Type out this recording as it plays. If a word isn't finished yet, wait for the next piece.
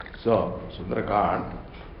So, Sundarakand,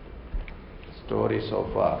 story so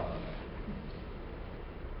far.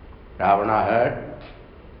 Ravana heard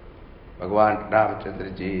Bhagavan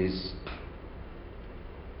Ramachandraji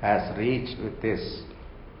has reached with his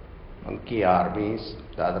monkey armies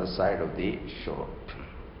the other side of the shore.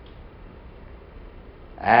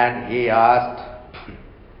 And he asked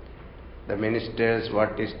the ministers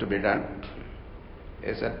what is to be done.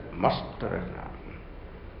 They said, Master,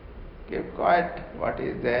 keep quiet, what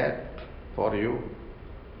is there for you?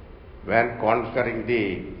 When conquering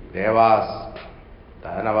the Devas,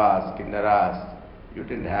 Danavas, Kinnaras, you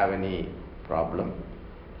didn't have any problem.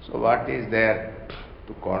 So what is there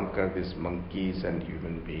to conquer these monkeys and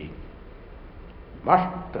human beings?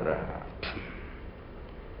 Master.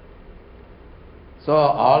 So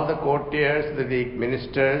all the courtiers, the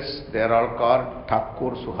ministers, they are all called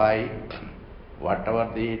Thakur Suhai.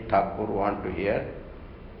 Whatever the Thakur want to hear,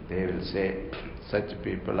 they will say, such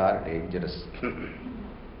people are dangerous.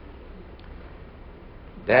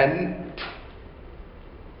 Then,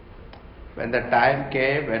 when the time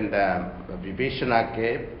came, when the Vibhishana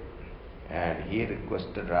came, and he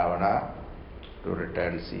requested Ravana to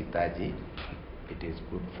return Sita ji, it is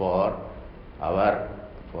good for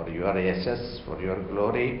your yashas, for your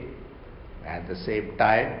glory, at the same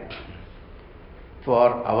time for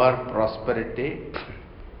our prosperity,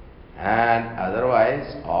 and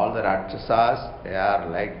otherwise all the Rakshasas, they are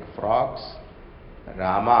like frogs.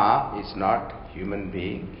 Rama is not human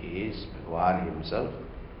being, he is Bhagavan himself.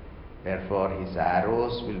 Therefore his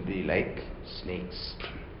arrows will be like snakes.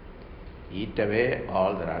 Eat away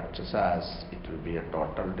all the Rakshasas, it will be a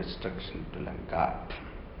total destruction to Lanka.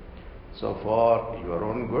 So for your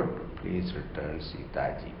own good, please return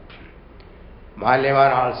Sita ji.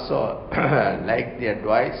 Malyavan also liked the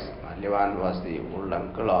advice. Malyavan was the old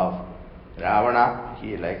uncle of Ravana.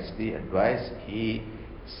 He likes the advice. He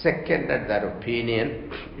seconded that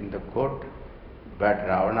opinion in the court, but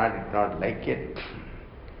Ravana did not like it.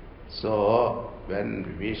 So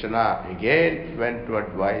when Vibhishana again went to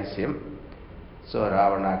advise him, so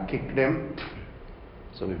Ravana kicked him.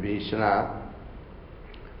 So Vibhishana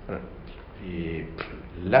he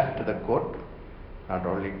left the court, not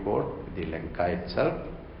only court, the Lanka itself,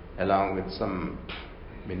 along with some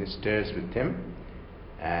ministers with him,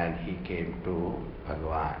 and he came to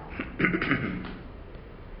Bhagavan.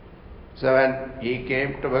 So when he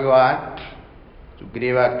came to Bhagavan,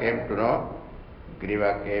 Sugriva came to know.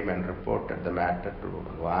 Sugriva came and reported the matter to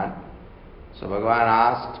Bhagavan. So Bhagavan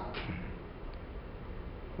asked,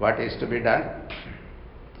 what is to be done?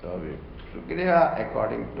 So Sugriva,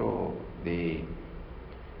 according to the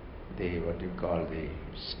what you call the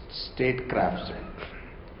statecraftsman,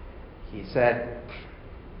 he said,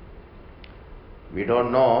 we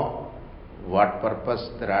don't know what purpose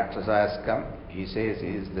the Rakshasa has come. He says he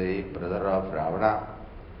is the brother of Ravana.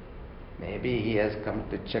 Maybe he has come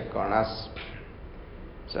to check on us.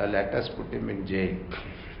 So let us put him in jail.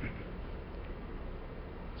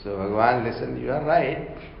 So Bhagavan, listen, you are right,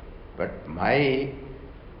 but my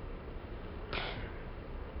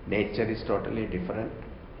nature is totally different.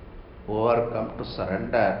 Whoever come to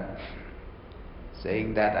surrender,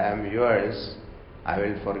 saying that I am yours, I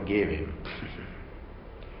will forgive him.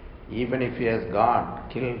 Even if he has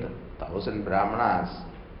killed 1,000 Brahmanas,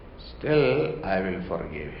 still I will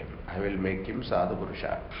forgive him. I will make him Sadhu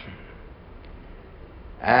Purusha.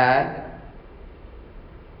 And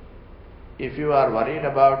if you are worried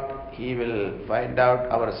about he will find out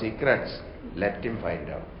our secrets, let him find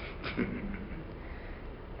out.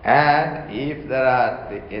 And if there are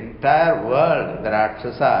the entire world, the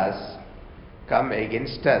Rakshasas, come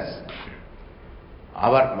against us,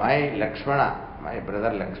 my Lakshmana, my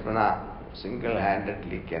brother Lakshmana,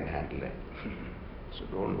 single-handedly can handle it. So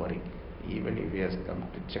don't worry. Even if he has come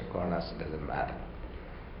to check on us, it doesn't matter.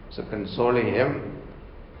 So consoling him,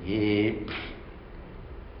 he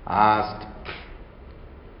asked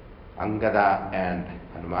Angada and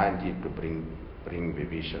Hanumanji to bring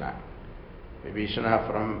Vibhishana. Vibhishana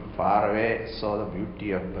from far away saw the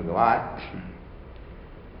beauty of Bhagavan,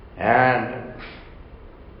 and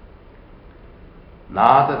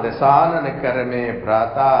Nada Desanana Karame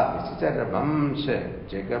Brata Nisichara Vamsha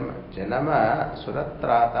Janama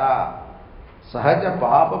Suratrata Sahaja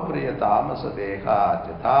Papa Priyatama Sadeha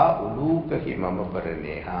Jatha Uluka Himama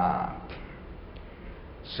Paraneha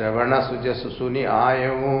Shravana Suja Susuni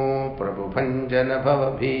Ayamu Prabhu Bhanjana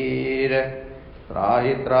Bhavabhir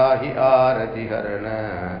Trahi Trahi Arati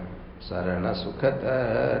Harana Sarana Sukhata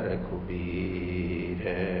Raghubir.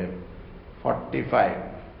 45.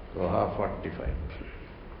 Doha 45.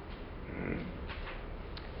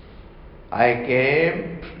 I came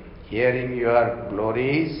hearing your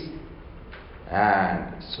glories,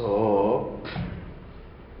 and so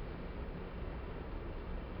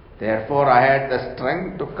therefore I had the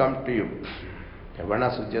strength to come to you. Yavana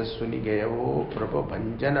Sujasuni Gayavu Prabhu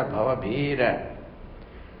Bhanjana Bhavabhira.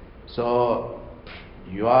 So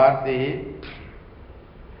you are the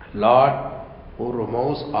Lord who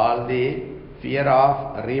removes all the fear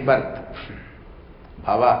of rebirth.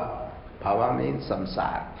 Bhava. Bhava means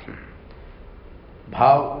samsara.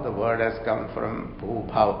 Bhav, the word has come from bhu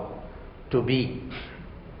bhav, to be.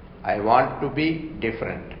 I want to be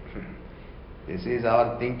different. This is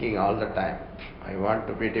our thinking all the time. I want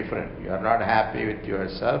to be different. You are not happy with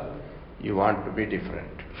yourself, you want to be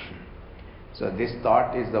different. So this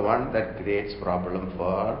thought is the one that creates problem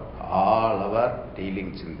for all our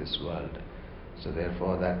dealings in this world. So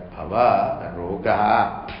therefore that bhava,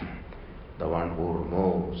 roga, the one who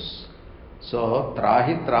removes. So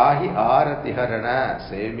trahi trahi arati harana,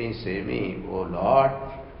 save me, O Lord.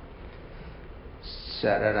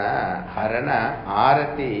 Sharana, harana,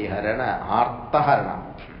 arati harana, artha harana.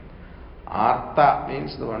 Artha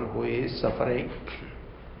means the one who is suffering,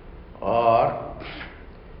 or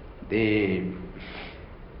the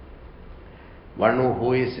one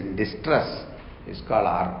who is in distress is called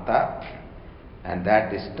artha, and that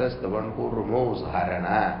distress, the one who removes,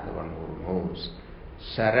 harana, the one who removes.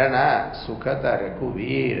 Sharana, sukhata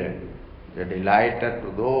raghuvir, the delighter to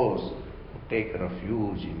those who take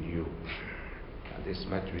refuge in you. This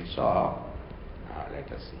much we saw. Now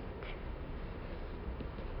let us see.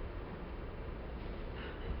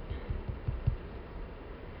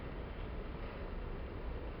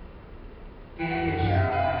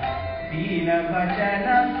 दीन वचन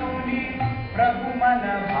सुनि प्रभु मन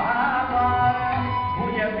भावा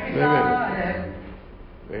भुज विसार.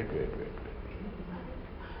 Wait.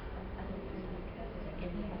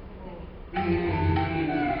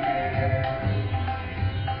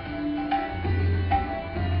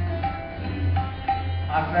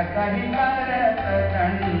 अस कहि करत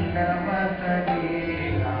दंडवत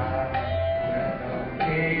देहा तुरत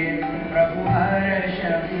उठे प्रभु हर्ष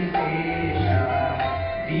विशेषा.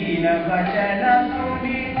 दीन वचन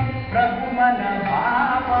सुनि प्रभु मन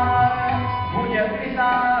भावा भुज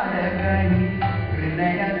विसार गहि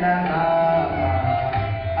हृदय लगावा.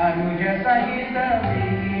 अनुज सहित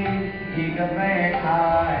हिग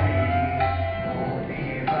बैठाई बोले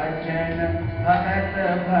वचन भगत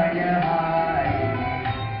भयहारी.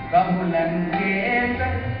 कहु लंकेश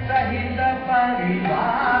सहित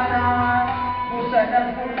परिवारा कुशल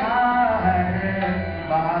कुठार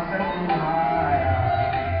बास तुम्हारा.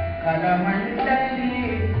 खल मंडली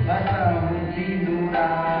बसहु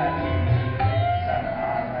दिनुरारी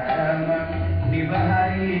सदा धर्म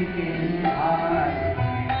निभहि किन्हारी.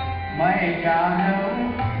 मैं जानूं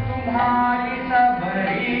तुम्हारी सब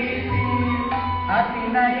रीति अति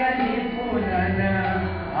नय निपुणन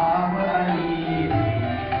भाव अनीति.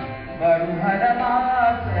 बरु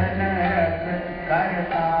हरवासन रस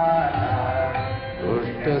करताता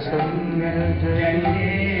दुष्ट संग जय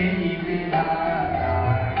विधाता.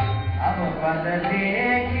 अब पद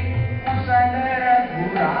देखि कुशल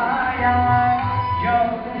रघुराया जो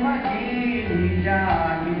तुम की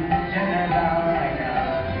जानी जन लाया.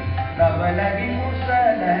 तब लगी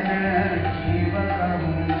कुशलन जीव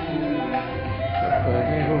कहूँ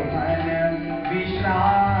मन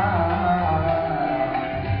विश्राम.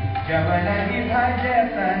 जब लगी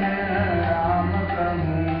भजतन राम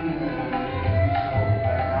कहूँ सोक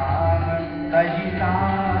राम तजिता.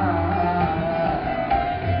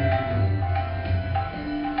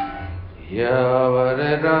 यावर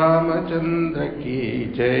रामचंद्र की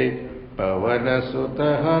जय, पवन सुत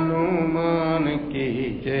हनुमान की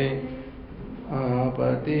जय,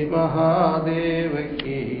 उमापति महादेव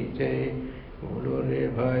की जय, बोलो रे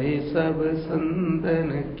भाई सब संतन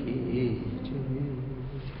की जय.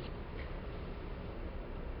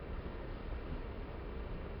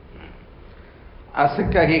 अस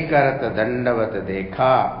कही करत दंडवत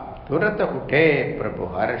देखा, तुरत उठे प्रभु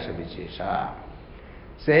हर्ष विशेषा.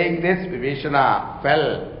 Saying this, Vibhishana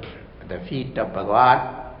fell at the feet of Bhagavan.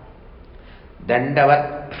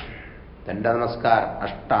 Dandavat, Danda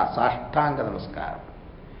Namaskar, Sashtanga Namaskar.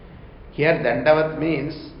 Here Dandavat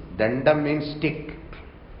means, Dandam means stick.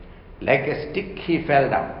 Like a stick he fell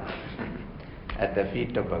down at the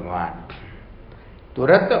feet of Bhagavan.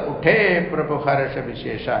 Turat uthe Prabhu Harsha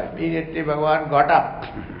Vishesha. Immediately Bhagavan got up.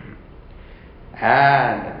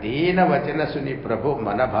 And Dina Vachana Suni Prabhu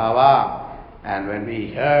Manabhava. And when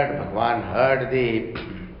we heard, Bhagavan heard the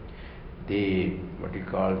what you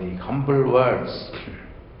call the humble words,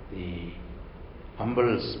 the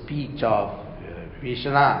humble speech of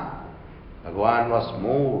Vishana, Bhagavan was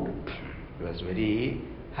moved. He was very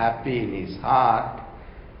happy in his heart.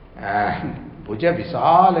 And Bhuja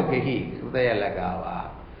Visalagahi Hridaya Lagava.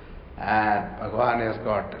 And Bhagavan has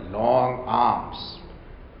got long arms.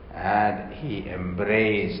 And he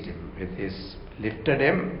embraced him lifted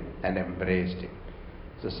him and embraced him.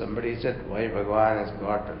 So somebody said, why Bhagavan has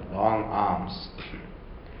got long arms?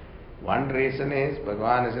 One reason is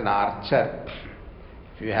Bhagavan is an archer.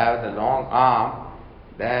 If you have the long arm,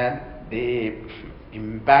 then the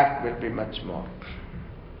impact will be much more.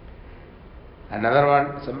 Another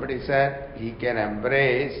one, somebody said, he can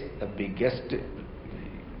embrace the biggest, the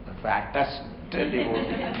fattest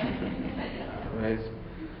devotee. Otherwise,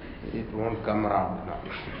 it won't come around now.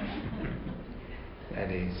 That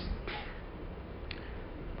is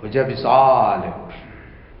Bhuja Visal.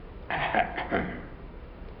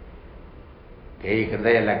 Kei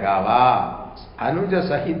Hridaya Lagava Anuja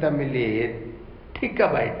Sahita Milit Thika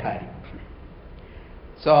Baithari.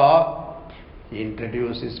 So he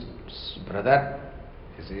introduced his brother.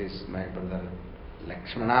 This is my brother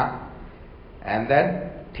Lakshmana. And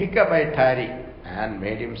then Thika Baithari and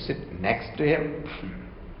made him sit next to him.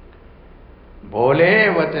 Bole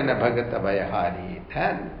Vachana Bhagata Bhayahari.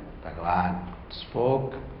 Then Bhagavan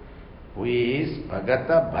spoke, who is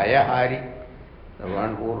Bhagata Bhayahari, the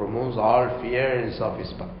one who removes all fears of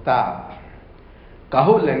his bhakta.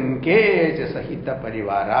 Kahu Lankeja Sahita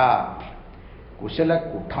Parivara Kushala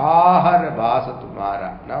Kuthahar Vasa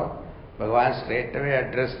Tumara. Now Bhagavan straight away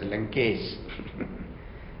addressed Lankesh.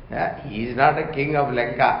 He is not a king of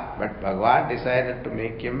Lanka, but Bhagavan decided to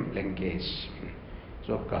make him Lankesh.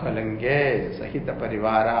 So Kahalange, Sahita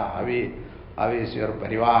Parivara, how is your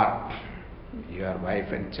Parivar, your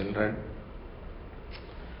wife and children?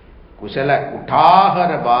 Kushala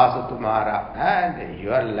Kuthahara Vasa Tumara, and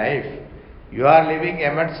your life, you are living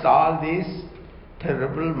amidst all these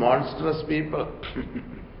terrible, monstrous people.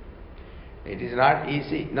 It is not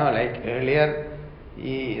easy. No, like earlier,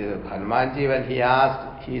 Hanumanji, when he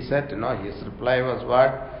asked, he said, no, his reply was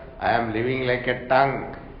what? I am living like a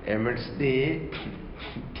tongue amidst the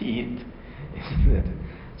teeth.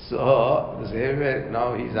 So, the same way,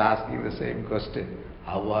 now he is asking the same question.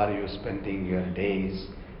 How are you spending your days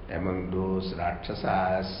among those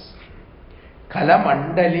Rakshasas? Kala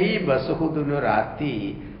Mandali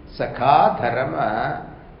Basuhudunurati Sakha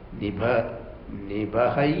Dharma Nibahai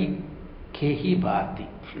Kehi Bhati.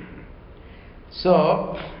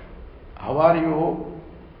 So, how are you?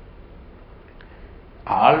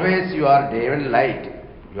 Always you are day and light.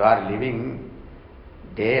 You are living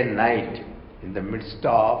day and night in the midst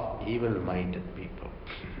of evil-minded people.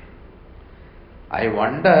 I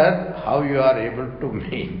wonder how you are able to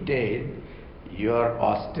maintain your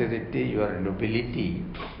austerity, your nobility.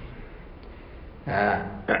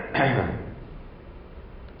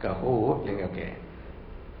 Kaho, okay.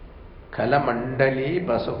 Kalamandali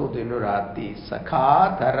Basahu Dinurati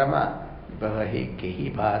Sakha Dharma Bahi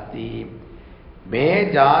Kehi Bhati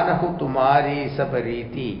Me Janahu Tumari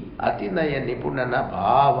Sabariti Atinaya Nipunana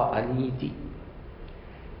Bhava Aniti.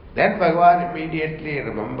 Then Bhagavan immediately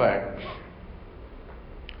remembered.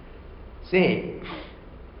 See,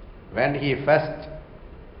 when he first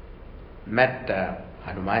met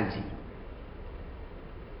Hanumanji,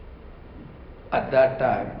 at that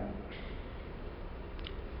time,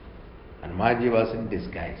 Hanumanji was in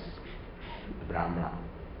disguise, the Brahmana.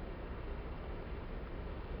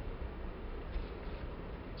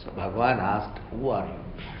 So Bhagavan asked, who are you?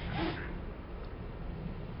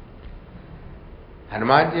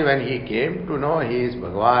 Hanumanji, when he came to know he is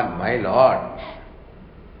Bhagavan, my Lord,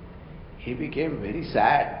 he became very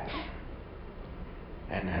sad.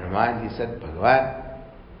 And Hanumanji said, Bhagavan,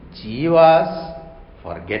 Jivas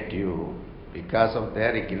forget you because of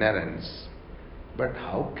their ignorance. But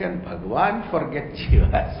how can Bhagavan forget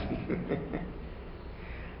Jivas?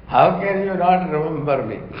 How can you not remember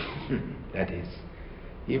me? That is.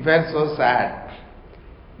 He felt so sad.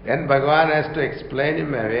 Then Bhagavan has to explain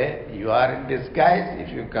him away. You are in disguise. If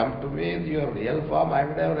you come to me in your real form, I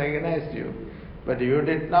would have recognized you. But you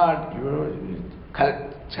did not. You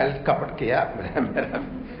chal kapat kiya.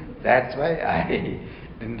 That's why I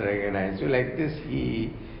didn't recognize you. Like this,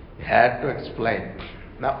 he had to explain.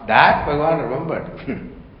 Now that Bhagavan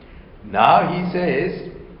remembered. Now he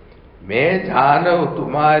says, Me jhanav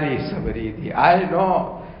tumari sabariti. I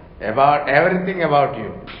know about everything about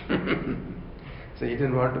you. So he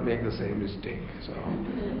didn't want to make the same mistake. So,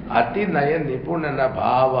 Ati naya nipunana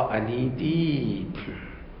bhava aniti.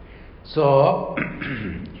 So,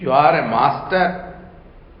 you are a master.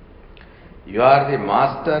 You are the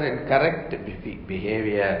master in correct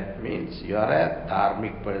behavior. Means you are a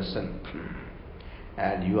dharmic person.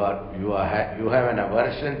 and you have an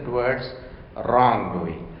aversion towards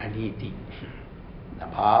wrongdoing, aniti.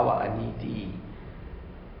 Nabhava aniti.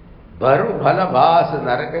 Baru bhala bhas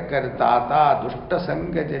naraka kartata dushta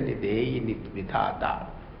sanga jani deyi nitvithata.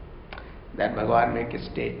 Then Bhagavan make a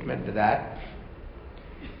statement that,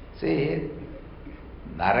 see,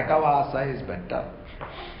 Narakavasa is better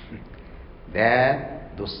than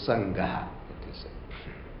Dussanga.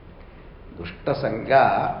 Dushta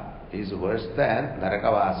Sangha is worse than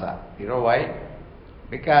Narakavasa. You know why?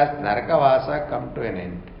 Because Narakavasa come to an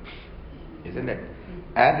end, isn't it?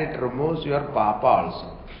 And it removes your papa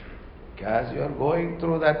also. Because you are going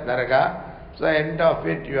through that Naraka, so end of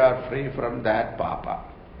it you are free from that papa.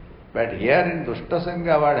 But here in Dushta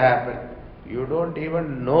Sangha what happened? You don't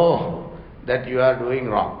even know that you are doing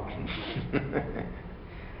wrong.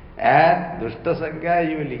 And Dushta Sangha,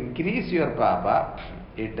 you will increase your papa,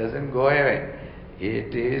 it doesn't go away.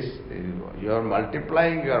 It is, you are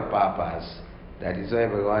multiplying your papas. That is why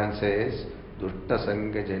Bhagavan says, Dushta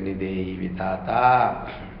Sangha jani dehi vidhata.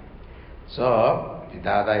 So,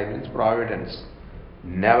 vidhata means providence.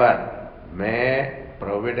 Never may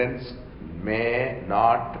providence may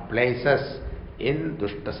not place us in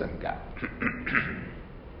Dushta Sangha.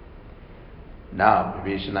 Now,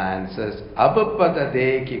 Vibhishana answers, Abpada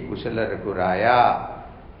deki kusala rakuraya,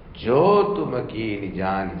 jo tumaki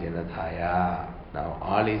nijani janadhaya. Now,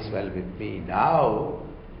 all is well with me. Now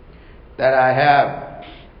that I have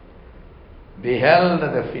beheld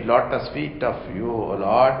the lotus feet of you, O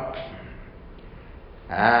Lord,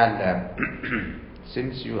 and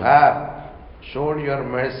since you have shown your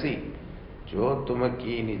mercy, jo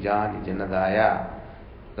tumaki nijani janadhaya,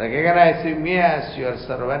 recognizing me as your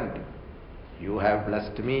servant, you have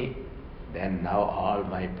blessed me, then now all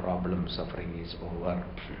my problem suffering is over.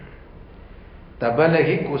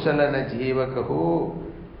 Tabalahi kusalana jivakahu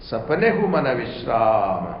sapanehu mana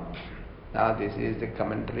vishrama. Now this is the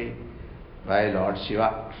commentary by Lord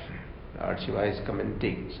Shiva. Lord Shiva is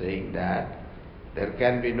commenting, saying that there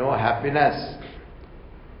can be no happiness.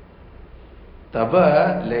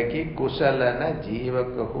 Taba leki kusalana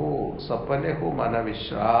jivakahu sapanehu mana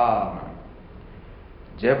vishrama.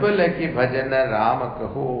 Jabala ki bhajana Rama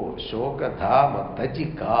kaho shoka dhama taji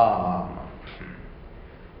kama.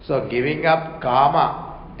 So giving up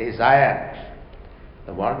kama, desire,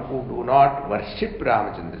 the one who do not worship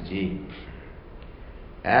Ramachandra ji,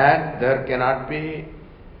 and there cannot be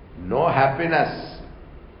no happiness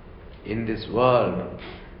in this world,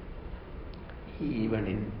 even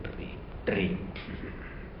in dream.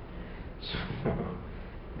 So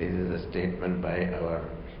this is a statement by our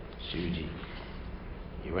Shivji.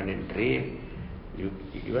 Even in dream,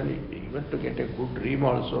 even to get a good dream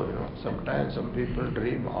also, sometimes some people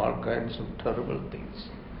dream all kinds of terrible things.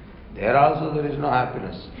 There also there is no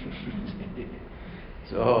happiness.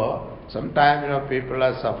 So, sometimes people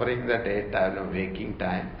are suffering the daytime, waking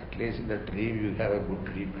time. At least in the dream you have a good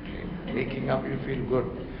dream. Waking up you feel good.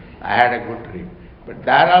 I had a good dream. But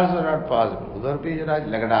that also not possible. Udhar bhi jara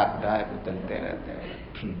lagda hai, chalte rehte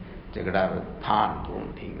hai. Jagda mein thaan,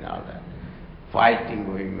 dhoon, thing, all that. Fighting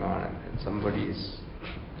going on, and somebody is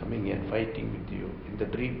coming and fighting with you in the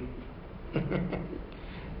dream.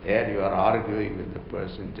 There you are arguing with the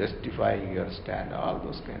person, justifying your stand, all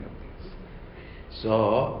those kind of things.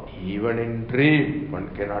 So, even in dream,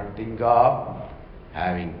 one cannot think of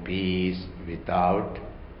having peace without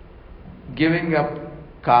giving up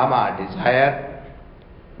kama, desire,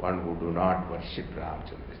 one who do not worship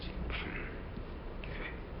Ramachandra ji.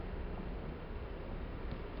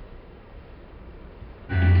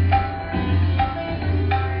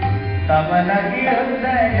 तब लगी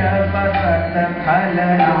हृदय बसत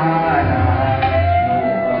खलनाना,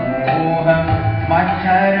 लोभ मोह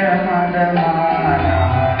मच्छर मदमाना।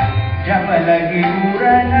 जब लगी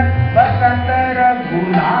उरन बसत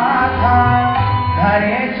रघुनाथा,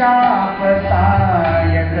 धरे चाप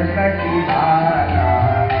सायक कटिहारा।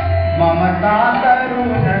 ममता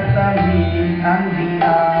तरुण समी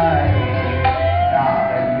अंधियारे,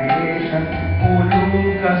 राग द्वेष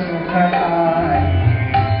उलूक सुखदाई।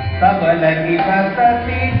 तब लगी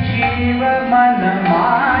बसती जीव मन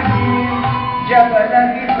माही, जब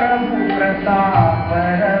लगी प्रभु प्रताप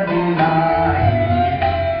रघुनाई।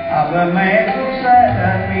 अब मैं कुशल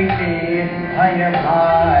मिटे भय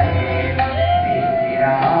भारे, देखी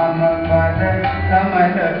राम पद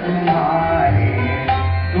कमल तुम्हारे।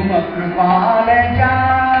 तुम कृपाल जा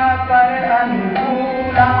पर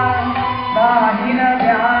अनुकूला, दाहिन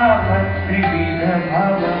व्यापक त्रिविध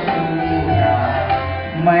भव सूरा।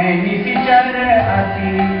 मैं निश्चर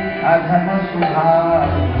अति अधम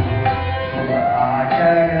सुभाऊ, शुभ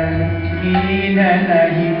आचरण कीन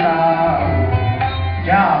नहीं ताऊ।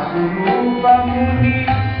 व्याकुरूप मुनि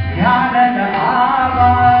ध्यानन आवा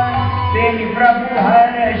तेहि प्रभु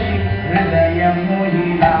हर्षि हृदय मोहि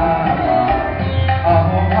लावा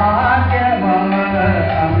अहो भाग्य मम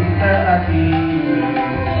अंत अति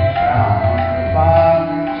राम कृपा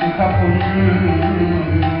सुख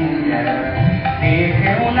पुण्य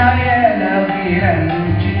देखे नयन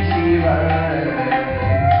विरंचि शिवर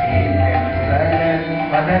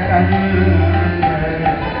पद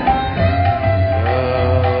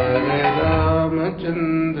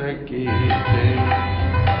रामचंद्र की जय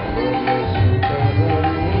बोलो सुखदाम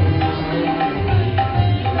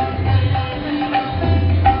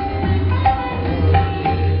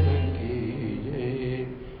की जय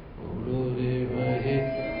बोलो रे भाई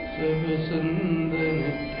सब सुंदर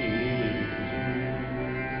की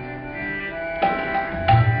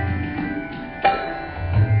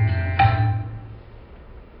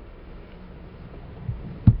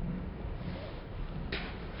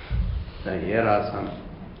here are some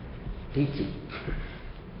teaching.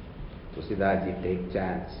 Tusidaji take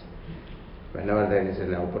chance. Whenever there is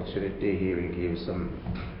an opportunity, he will give some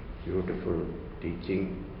beautiful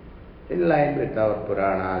teaching in line with our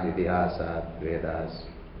Puranas, Itihasat, Vedas.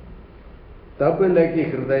 तब लगी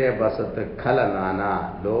हृदय बसत खल नाना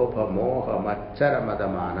लोभ मोह मच्छर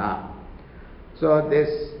मदमाना. So this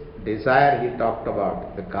desire he talked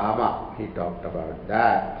about, the kama he talked about,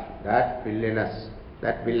 that villainous,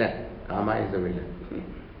 that villain. Kama is a villain.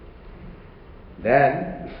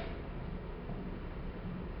 Then,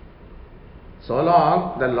 so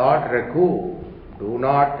long the Lord Raghu do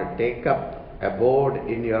not take up abode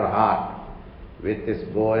in your heart with this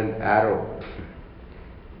bow and arrow,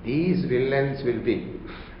 these villains will be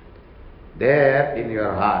there in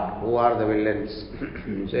your heart. Who are the villains?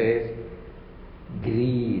 He says,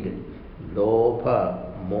 greed,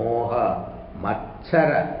 lobha, moha,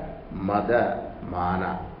 machara, mada,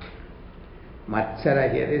 mana.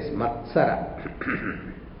 Machara here is matsara.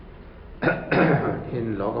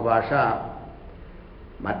 In Lokabhasha,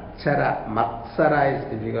 matsara is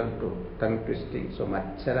difficult to tongue twisting, so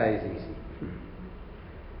machara is easy.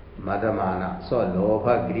 Madamana. So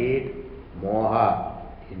lobha, greed, moha,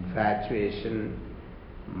 infatuation,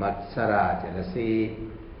 matsara, jealousy,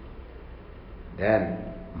 then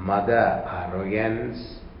mada, arrogance,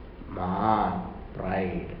 मान,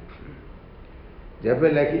 pride. जब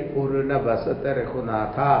लगी पूर्ण बसत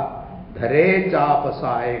रघुनाथा धरे चाप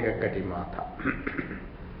सायक कटी माथा.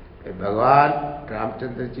 Bhagavan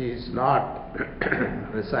Ramchandra ji is not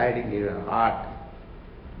residing in your heart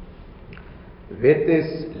with his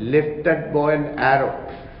lifted bow and arrow,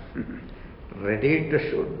 ready to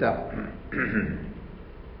shoot them.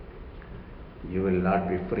 You will not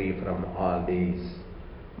be free from all these.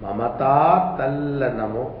 Mamata talla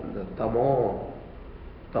namo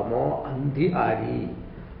tamo andhihari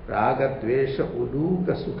raga dvesha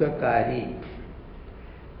uluka sukhakari.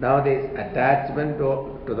 Now this attachment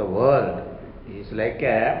to the world is like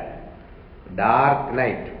a dark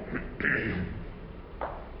night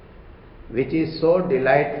which is so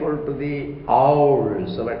delightful to the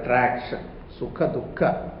owls of attraction. Sukha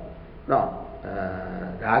dukkha. No,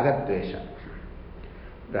 ragadvesha.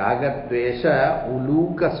 Ragadvesha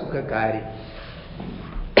uluka sukhakari.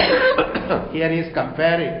 Here he is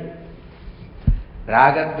comparing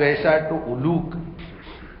ragadvesha to uluk.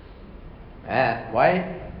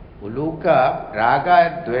 Why? Uluka, raga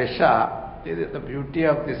and dvesha, this is the beauty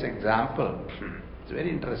of this example. It's very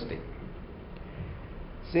interesting.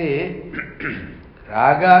 See,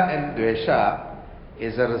 raga and dvesha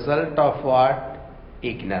is a result of what?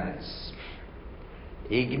 Ignorance.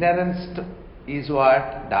 Ignorance is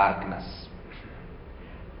what? Darkness.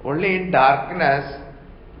 Only in darkness,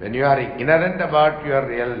 when you are ignorant about your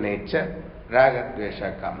real nature, raga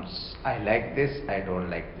dvesha comes. I like this, I don't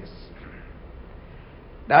like this.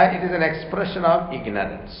 Now it is an expression of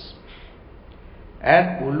ignorance.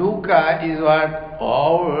 And uluka is what?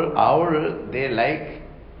 Owl, they like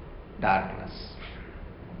darkness.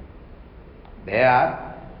 They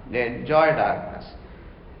enjoy darkness.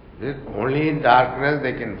 Only in darkness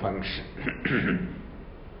they can function.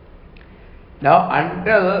 Now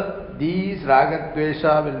until these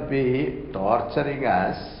ragadvesha will be torturing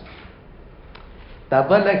us,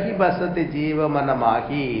 tabalahi basati jiva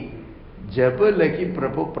manamahi jabalaki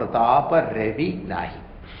prabhu pratapa ravi nahi.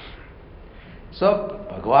 So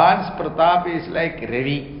Bhagavan's pratap is like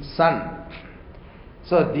Ravi, sun.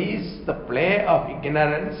 So the play of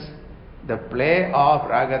ignorance, the play of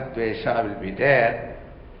ragadvesha will be there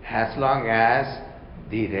as long as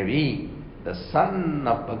the Ravi, the sun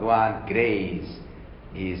of Bhagavan grace,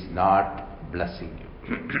 is not blessing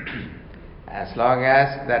you. As long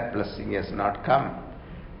as that blessing has not come,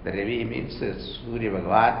 The Ravi means Surya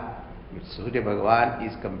Bhagavan. Surya Bhagavan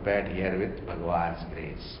is compared here with Bhagavan's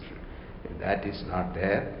grace. If that is not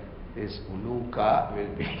there, this Uluka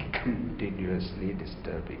will be continuously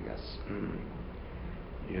disturbing us.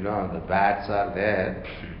 You know, the bats are there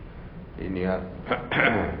in your,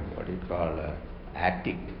 what do you call,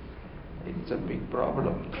 attic. It's a big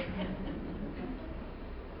problem.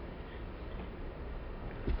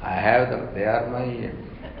 I have them, they are my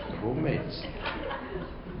roommates.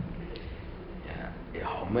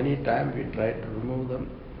 How many times we try to remove them?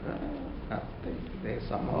 Nothing. They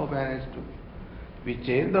somehow manage to. We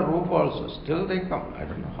change the roof also, still they come. I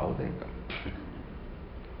don't know how they come.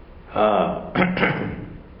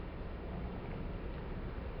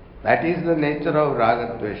 That is the nature of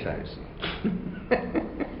Raga Dvesha, you see.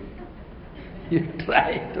 You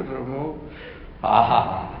try to remove.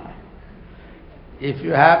 If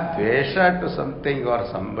you have Dvesha to something or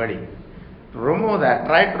somebody, remove that,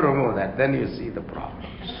 try to remove that, then you see the problems.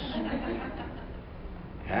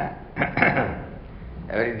 Yeah?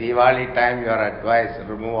 Every Diwali time you are advised,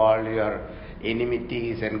 remove all your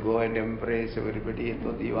enmities and go and embrace everybody.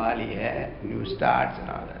 So Diwali, new starts and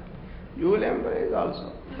all that. You will embrace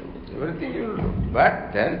also. Everything you will do.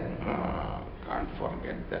 But then, can't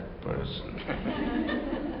forget that person.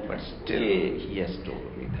 But still he has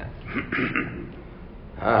told me that.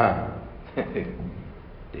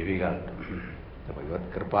 Difficult. तो भगवत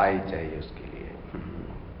कृपा ही चाहिए उसके लिए.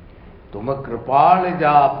 तुम कृपाल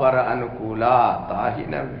जा पर अनुकूला ताहि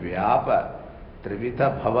न व्याप त्रिविध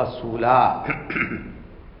भवसूला.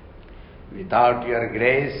 Without your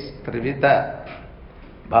grace, त्रिविध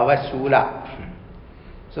भवसूला.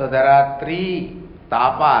 So there are three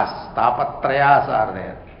tapas, tapatrayas are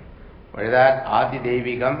there. What is that? Adi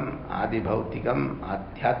Devigam, Adi Bhautikam,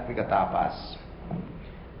 Adhyatmika tapas.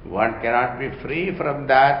 One cannot be free from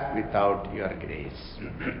that without your grace.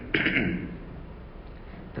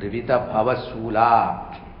 Trivita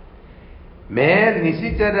Bhavasula. May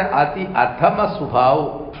Nisichara Ati Athama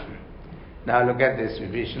Subhav. Now look at this.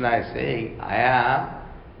 Vibhishana is saying, I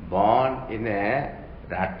am born in a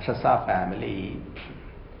Rakshasa family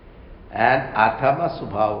and Athama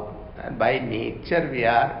Subhav. And by nature we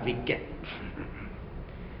are wicked.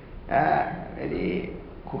 Very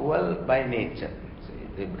cruel by nature.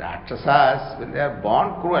 The Rakshasas, when they are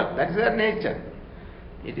born cruel, that is their nature.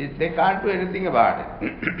 They can't do anything about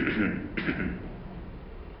it.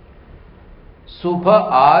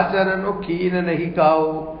 Subha ajarano keena nahi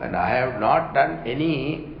kao. And I have not done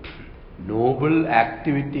any noble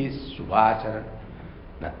activities, Subha acharan.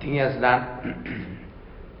 Nothing has done.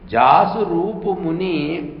 Jasu rupu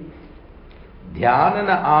muni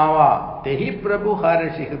dhyanana ava tehi prabhu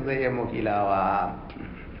harashi hridaya mohilava.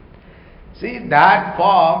 See, that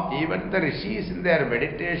form, even the rishis in their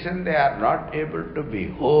meditation, they are not able to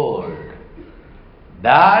behold.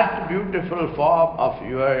 That beautiful form of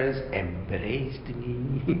yours embraced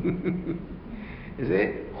me. You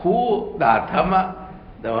see, who, the Athama,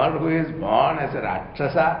 the one who is born as a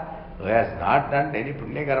Rakshasa, who has not done any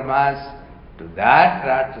punya karmas, to that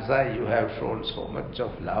Rakshasa you have shown so much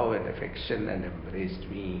of love and affection and embraced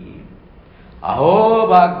me. Aho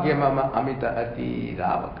bhagyamama amita ati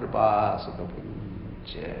rama kripa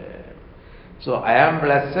sutapuncha. So I am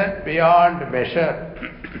blessed beyond measure.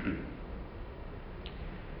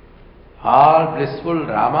 All blissful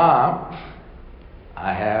Rama,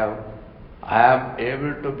 I am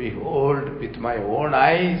able to behold with my own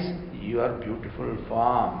eyes your beautiful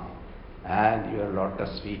form and your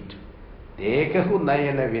lotus feet. Dekahu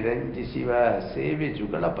nayana viranji siva sevi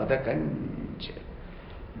jugala padakancha.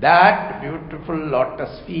 That beautiful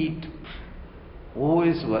lotus feet,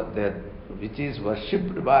 which is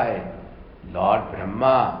worshipped by Lord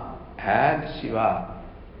Brahma and Shiva,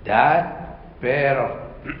 that pair of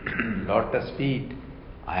lotus feet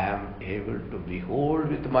I am able to behold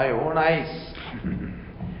with my own eyes.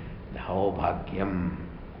 How bhagyam,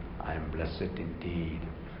 I am blessed indeed.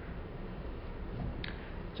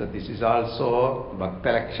 So this is also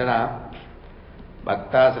Bhakta Lakshana.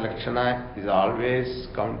 Bhakta's Lakshana is always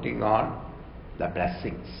counting on the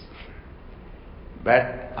blessings.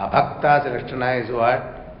 But Abhakta's Lakshana is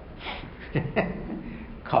what?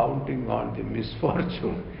 Counting on the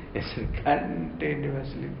misfortune. Is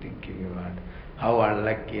continuously thinking about how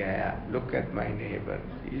unlucky I am. Look at my neighbor.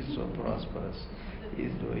 He is so prosperous. He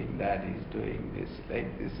is doing that, he is doing this,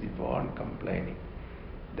 like this. He won't complaining.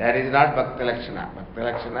 That is not Bhakta Lakshana. Bhakta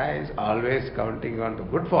Lakshana is always counting on the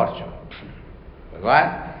good fortune.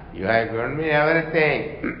 Bhagavan, you have given me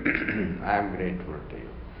everything. I am grateful to you.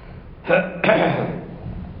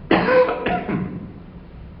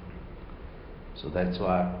 So that's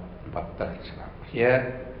what Bhakta Lakshana.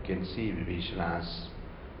 Here, you can see Vibhishana's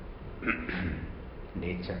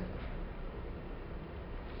nature.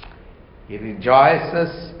 He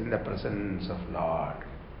rejoices in the presence of Lord.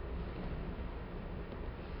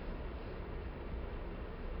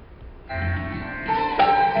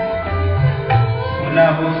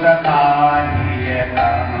 सुनहु सखा निज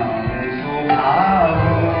कहूँ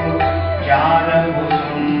सुभाऊ, जानहु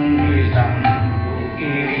सुनि शंभु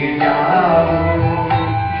गिरि जाऊ।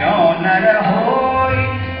 क्यों नर होई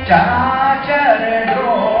चराचर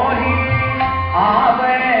द्रोही,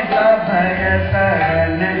 आवे सभय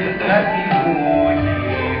शरण गति मोहि।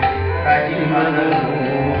 कहि मन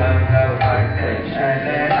मोह कपट छल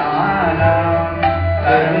नाना,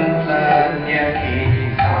 करुण सत्य की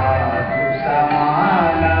साधु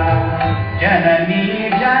समाना। जननी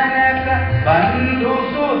जनक बंधु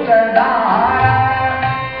सुत दारा,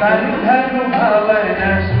 तनु धनु भवन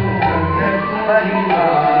सुत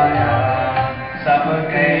परिवारा। सब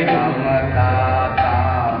के ममता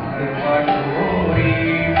ताप कठोरी,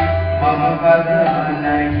 मम पद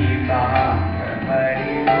नहीं बांध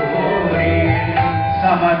परिभोरी।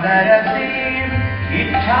 समदरसी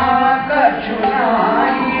इच्छा कछु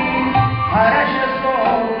नाहि, हर्ष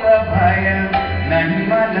शोक भय नहीं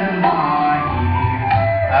मन माही।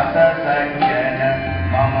 अस सज्जन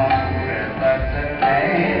मम पुरपत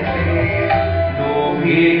कैसे,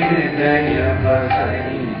 लोभी हृदय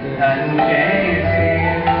बसई धनु जैसे।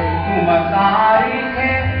 तुम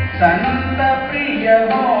तारिखे संत प्रिय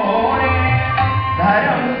मोरे,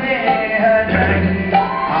 धर्म देह धरि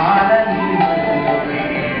आनंद मोरे।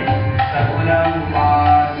 सगुन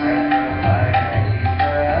उपासक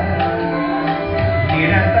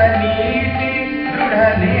निरत नीति दृढ़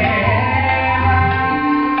नेम,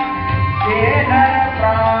 ते नर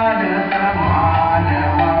प्राण समान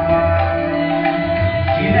मम।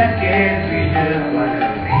 जिनके द्विज बल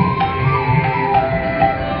प्रेम।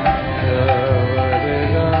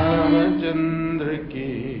 रामचंद्र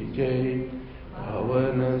की जय,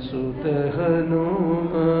 पवन सुत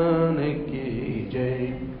हनुमान की जय।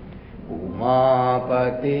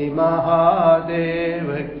 उमापति महादेव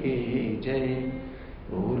की जय,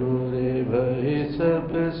 गुरुदेव सब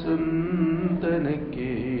सुंदन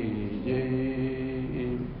की जय।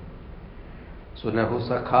 सुनहु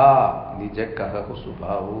सखा निज कहु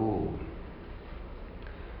सुभाऊ।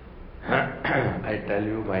 I tell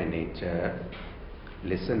you my nature.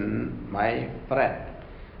 Listen, my friend.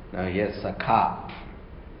 Now here Sakha.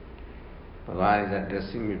 Bhagavan is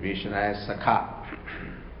addressing Vibhishana as Sakha.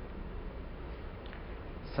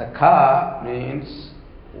 Sakha means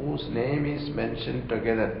whose name is mentioned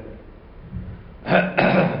together.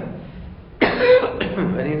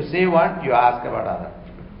 When you see one, you ask about other.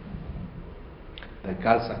 They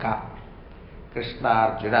call Sakha. Krishna,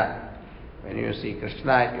 Arjuna. When you see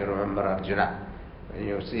Krishna, you remember Arjuna. When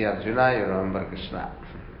you see Arjuna, you remember Krishna.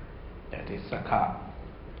 That is Sakha.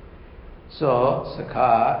 So,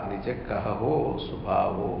 Sakha nija kaho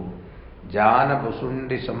subhavo, jana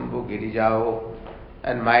busundi shambhu girijao.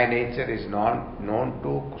 And my nature is known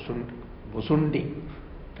to Busundi,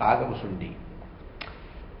 Kaga Busundi.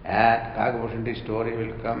 And Kaga Busundi story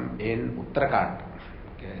will come in Uttarakhand.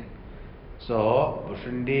 Okay. So,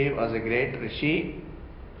 Busundi was a great rishi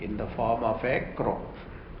in the form of a crow.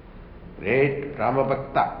 Great Rama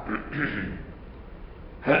Bhakta.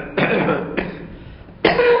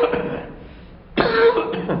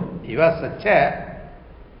 He was such a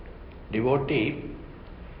devotee,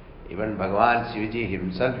 even Bhagavan Shivaji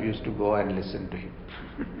himself used to go and listen to him.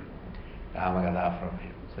 Ramagada from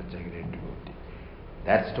him, such a great devotee.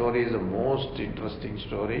 That story is the most interesting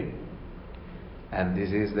story, and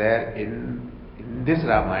this is there in this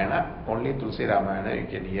Ramayana. Only Tulsi Ramayana you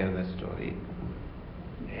can hear the story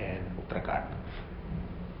in Uttarakhand.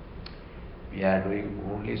 We are doing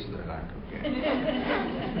only Uttarakhand. Okay.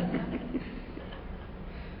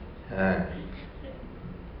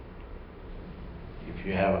 If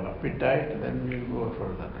you have appetite, then we will go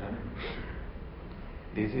further.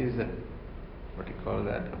 This is what you call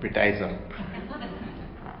that, appetizer.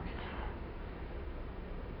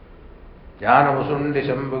 Jana musundi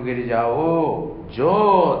shambhu girijao,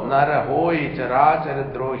 jo nara hoi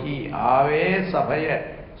charachar drohi, ave sabhaya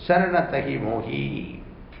sharanatahi mohi.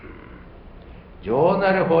 Jo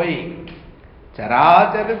nara hoi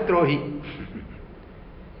charachar drohi.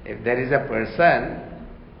 If there is a person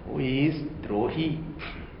who is drohi,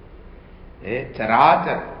 a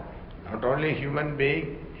charachar, not only human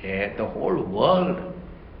being, the whole world,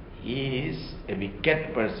 he is a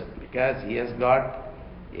wicked person because he has got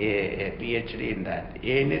a PhD in that.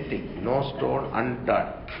 Anything, no stone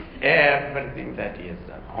unturned. Everything that he has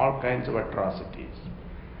done, all kinds of atrocities.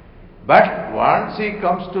 But once he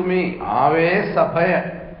comes to me, ave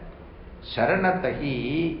sabhaya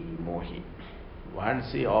sharanatahi mohi.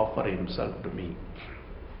 Once he offers himself to me.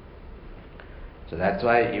 So that's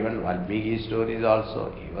why even Valmiki stories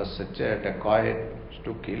also, he was such a dacoit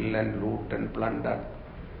to kill and loot and plunder.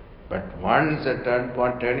 But once a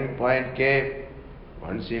turning point came,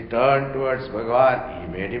 once he turned towards Bhagavan, he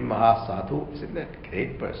made him Mahasadhu. Isn't that a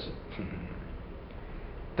great person?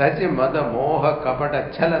 Taji mada moha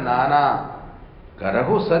kapata chala nana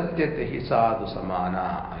karahu satyate sadhu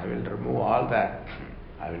samana. I will remove all that.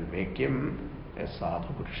 I will make him a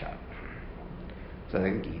sadhu purusha. So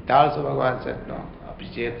then Gita also Bhagavan said, no,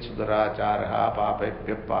 apichet sudarachaраha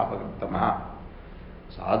papebhya papakritamaha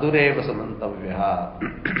sadhureva samantavyaha.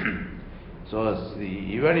 So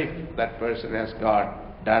even if that person has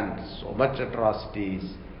done so much atrocities,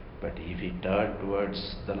 but if he turned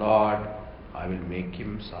towards the Lord, I will make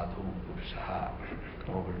him sadhu purusha,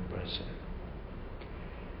 noble person.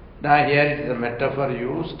 Now here it is a metaphor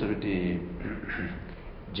used with the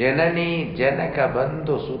Janani Janaka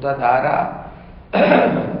Bandhu Sudadhara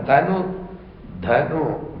Tanu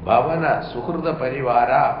Dhanu Bhavana Suhrda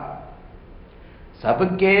Parivara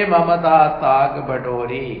Sabke Mamata Tag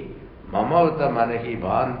Badori Mamavata Manahi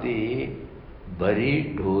Bhanti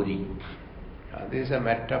Bari Dori. This is a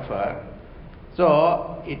metaphor.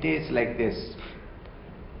 So it is like this.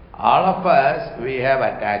 All of us, we have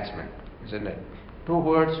attachment, isn't it?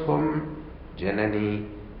 Towards whom? Janani,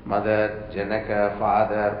 mother, Janaka,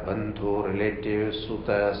 father, Bandhu, relatives,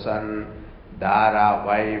 Suta, son, Dara,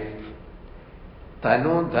 wife,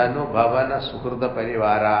 Tanu, Dhanu, Bhavana, Suhrda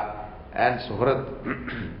Parivara, and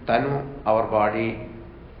Suhrad, Tanu, our body,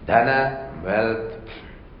 Dhana, wealth,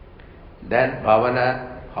 then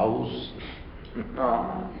Bhavana, house,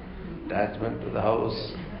 attachment to the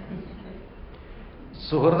house,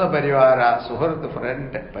 Suhrda Parivara, Suhrda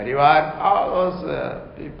friend, Parivar, all those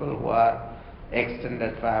people who are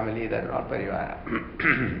extended family, they are all Parivara.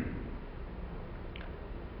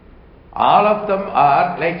 All of them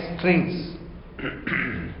are like strings,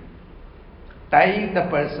 tying the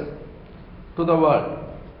person to the world.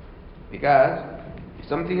 Because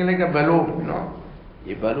something like a balloon,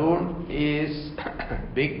 A balloon is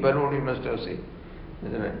big balloon, you must have seen,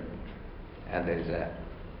 isn't it? And there is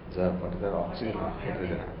what is that, oxygen,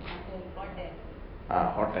 hydrogen?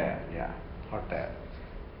 Hot air, yeah, hot air.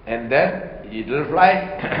 And then it will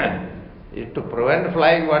fly. To prevent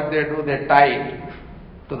flying, what they do, they tie it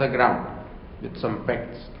to the ground with some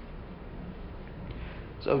pegs.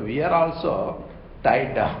 So we are also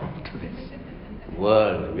tied down to this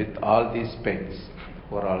world with all these pegs.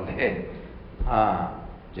 Who are all there?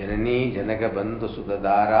 Janani, Janaka, Bandhu,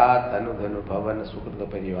 Sudadara, Tanu, Dhanu, Bhavana, Sukrita,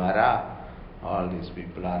 Parivara. All these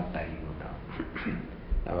people are tying you down.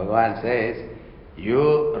 Now Bhagavan says,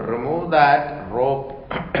 you remove that rope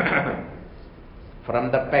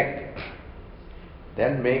from the peg,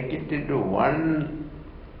 then make it into one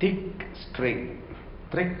thick string,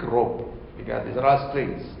 thick rope, because these are all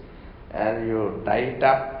strings, and you tie it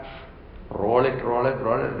up, roll it,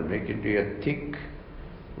 and make it into a thick,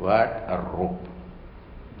 a rope.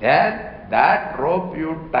 Then that rope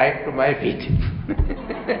you tie to my feet.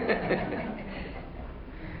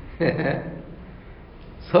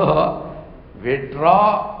 So,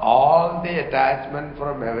 withdraw all the attachment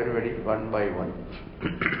from everybody one by one.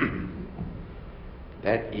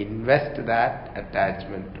 Then invest that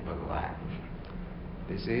attachment to Bhagavan.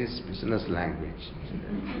 This is business language.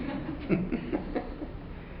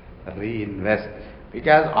 Reinvest.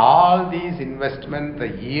 Because all these investment, the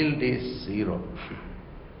yield is zero.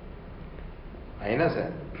 I know,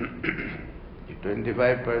 sir.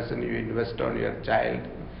 25% you invest on your child,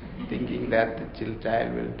 thinking that the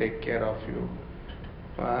child will take care of you.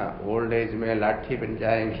 Old age में लाठी बन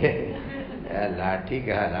जाएंगे, लाठी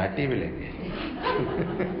कहाँ, लाठी मिलेंगे,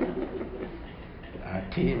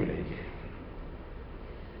 लाठी मिलेंगे.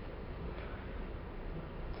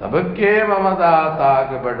 सबके ममता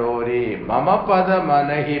ताक बडोरी, मम पद मन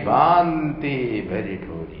ही भांति भरी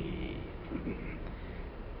Thori.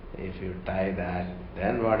 If you tie that,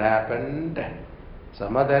 then what happened?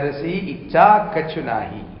 Samadarsi icha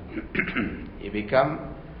kachunahi. You become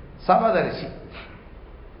Samadarsi.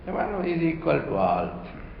 One is equal to all.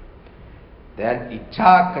 Then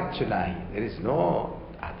icha kachunahi. There is no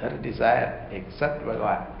other desire except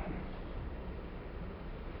Bhagavan.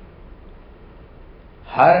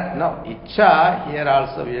 Now, icha here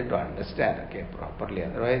also we have to understand, okay, properly.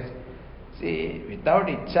 Otherwise, see, without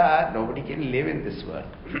icha, nobody can live in this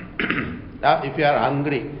world. Now, if you are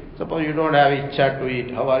hungry, suppose you don't have icha to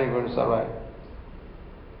eat, how are you going to survive?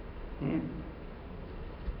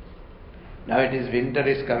 Now it is winter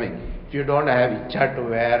is coming. If you don't have icha to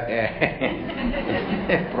wear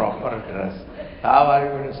a proper dress, how are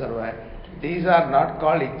you going to survive? These are not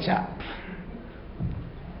called icha.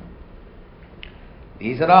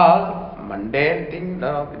 These are all mundane things.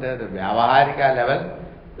 The vyavaharika level,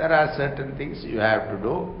 there are certain things you have to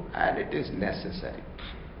do and it is necessary.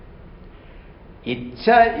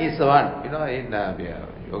 Icha is one. In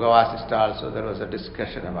Yoga Vasishtha also there was a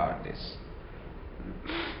discussion about this.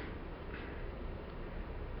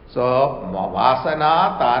 So,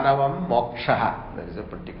 Vasana Tanavam Moksha. There is a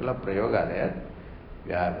particular prayoga there.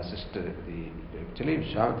 We have a sister, actually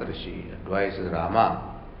Vishwamitra Rishi advises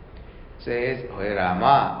Rama, says, Hoy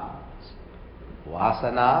Rama,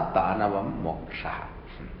 Vasana Tanavam Moksha.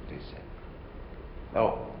 He said.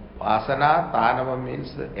 Now, Vasana Tanavam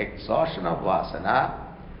means the exhaustion of Vasana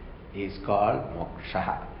is called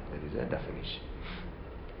Moksha. There is a definition.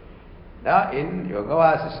 Now, in Yoga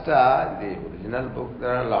Vasishtha, the original book,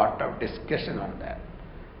 there are a lot of discussion on that.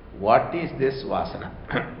 What is this Vasana?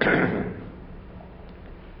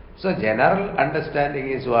 So, general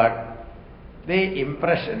understanding is what? The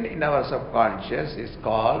impression in our subconscious is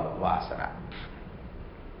called Vasana.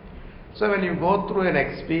 So, when you go through an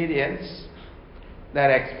experience,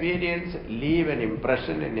 that experience leave an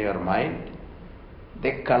impression in your mind.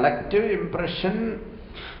 The collective impression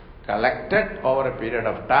collected over a period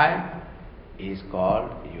of time is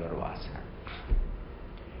called your Vasana.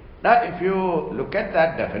 Now, if you look at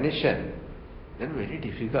that definition, then very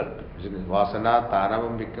difficult. Vasana,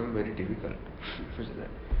 Tanavam become very difficult.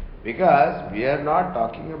 Because we are not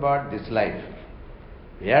talking about this life.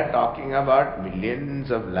 We are talking about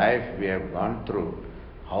millions of life we have gone through.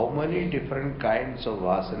 How many different kinds of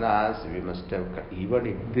vasanas we must have, even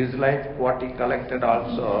in this life, what he collected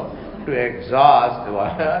also, to exhaust.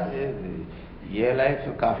 Ye life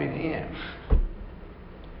kafi nahi hai.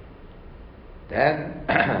 Then,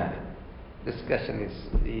 discussion is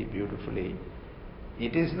beautifully.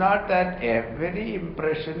 It is not that every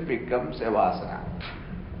impression becomes a vasana.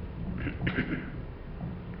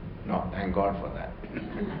 No, thank God for that.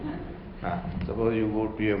 Suppose you go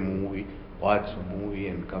to a movie, watch a movie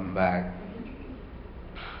and come back,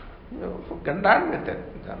 content with it.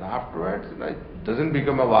 And afterwards, it doesn't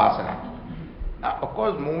become a vasana. Now, of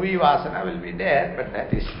course, movie vasana will be there, but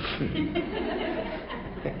that is...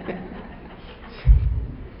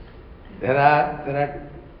 There are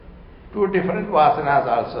two different vasanas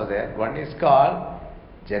also there. One is called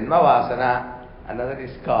Janma Vasana, another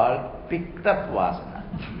is called picked up Vasana,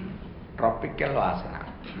 tropical Vasana.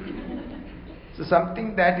 So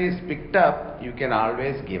something that is picked up, you can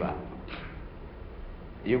always give up.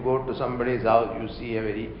 You go to somebody's house, you see a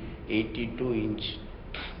very 82-inch,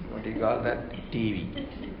 what do you call that, TV.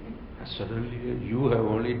 Suddenly you have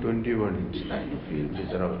only 21 inch. Now you feel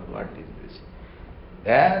miserable. What is this?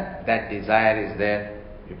 There, that desire is there.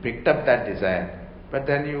 You picked up that desire. But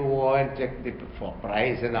then you go and check the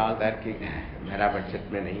price and all that. Mera budget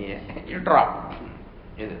mein nahi hai. You drop.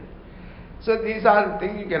 So these are the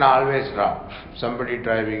things you can always drop. Somebody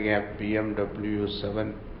driving a BMW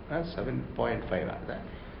 7.5.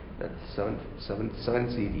 That's 7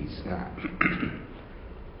 series.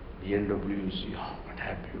 BMW, you see, oh, what a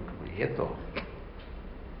beautiful.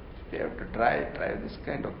 You have to try this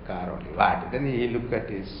kind of car only. What? Then he look at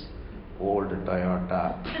his old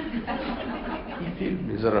Toyota. He feels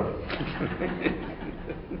miserable.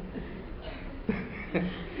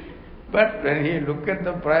 But when he look at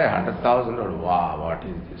the price, 100,000, wow, what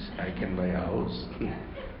is this? I can buy a house.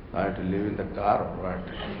 I have to live in the car or what?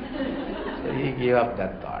 So he gave up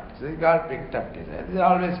that thought. So he got picked up desire. They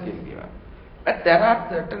always can give up. But there are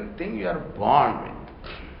certain things you are born with.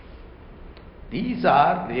 These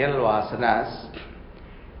are real vasanas,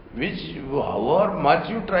 which however much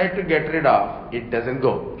you try to get rid of, it doesn't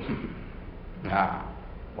go.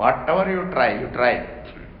 Whatever you try.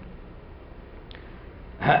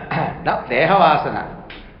 Now, Deha Vasana.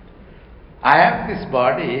 I have this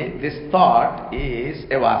body, this thought is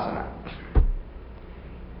a vasana,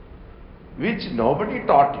 which nobody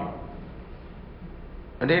taught you.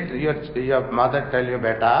 And your mother tell you,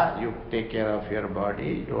 beta, you take care of your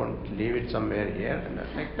body, you don't leave it somewhere here, and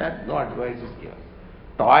like that, no advice is given.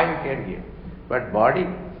 Toy you can give, but body,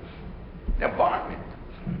 they're born with.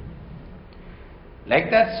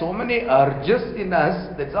 Like that, so many urges in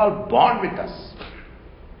us, that's all born with us.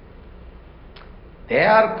 They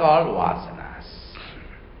are called vasanas,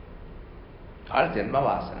 called Janma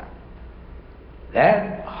Vasana.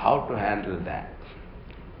 Then, how to handle that?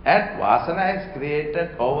 And vasana is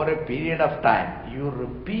created over a period of time. You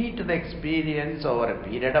repeat the experience over a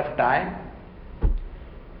period of time,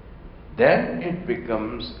 then it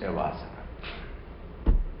becomes a vasana.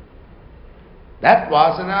 That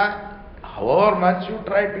vasana, however much you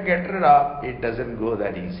try to get rid of, it doesn't go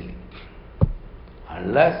that easily.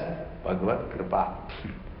 Unless Bhagavad Kripa,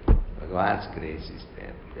 Bhagavan's grace is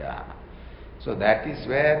there. Yeah. So that is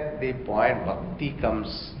where the point bhakti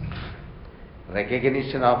comes,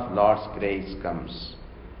 recognition of Lord's grace comes.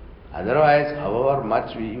 Otherwise, however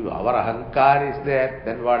much our ahankar is there,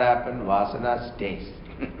 then what happens? Vasana stays.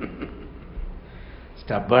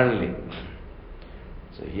 Stubbornly.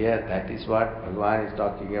 So here, that is what Bhagavan is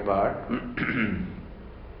talking about.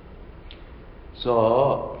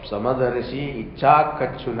 So, Samadarishi Ichcha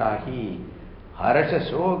Kachunahi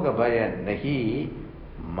Harasha Shoka Bhaya Nahi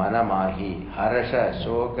Manamahi Harasha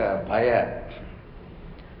Shoka Bhaya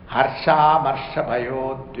Harsha Marsha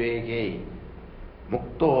Bhayo Dvege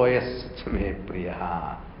Muktoyas Me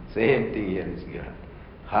Priyaha. Same thing here is given.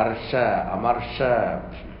 Harsha, Amarsha,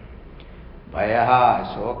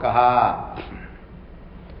 Bhayaha, Shokaha,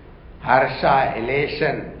 Harsha,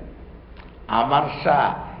 elation,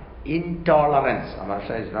 Amarsha, intolerance.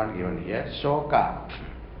 Amarsha is not given here. Shoka.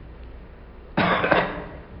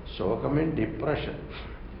 Shoka means depression.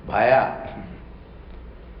 Bhaya,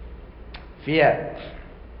 fear.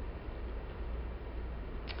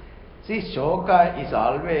 See, Shoka is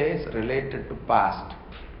always related to past.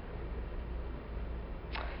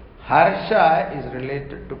 Harsha is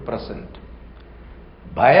related to present.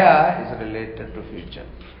 Bhaya is related to future.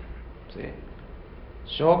 See?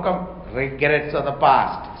 Shokam, regrets of the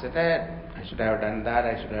past. Said, I should have done that,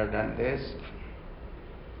 I should have done this.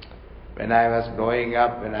 When I was growing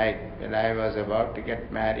up, when I was about to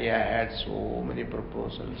get married, I had so many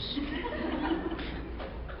proposals.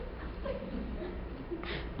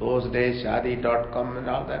 Those days, Shadi.com and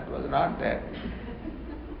all that was not there.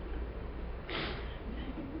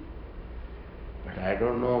 But I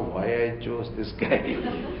don't know why I chose this guy.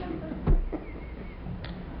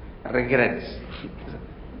 Regrets.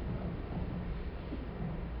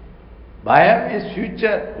 Bhayam is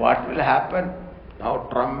future. What will happen? Now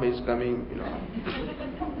Trump is coming,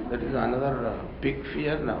 That is another big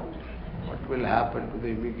fear now. What will happen to the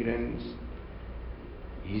immigrants?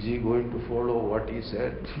 Is he going to follow what he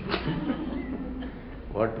said?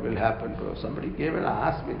 What will happen to us? Somebody came and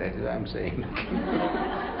asked me, that is what I am saying.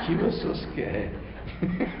 He was so scared.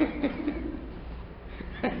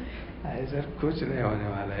 I said, कुछ नहीं होने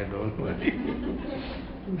वाला है, don't worry.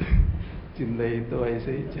 जिंदगी तो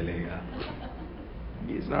ऐसे ही चलेगा.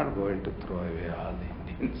 He is not going to throw away all the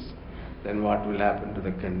Indians. Then what will happen to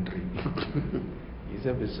the country? He is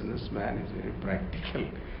a businessman, he is very practical.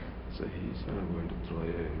 So he is not going to throw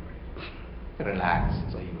away anybody. Relax.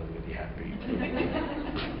 So he was very happy.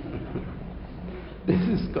 This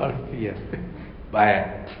is called fear.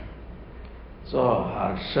 Bhaya. So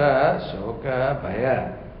Harsha, Shoka,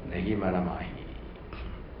 Bhaya, Nahi Manamahi.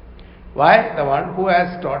 Why? The one who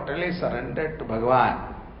has totally surrendered to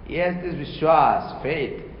Bhagavan, he has this Vishwas,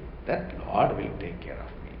 faith, that Lord will take care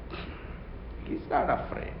of me. He is not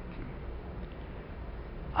afraid.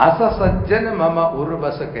 Asa sajjan mama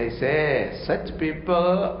urvasa kaise. Such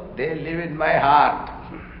people, they live in my heart.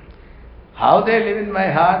 How they live in my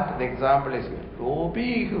heart? The example is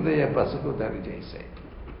Gopi Hridaya Pasukudar Jaise.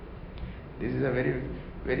 This is a very,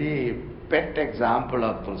 very pet example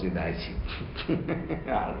of Tulsidaji.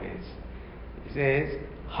 Always. He says,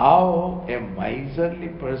 how a miserly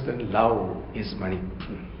person love his money.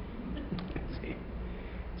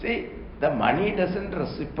 See, the money doesn't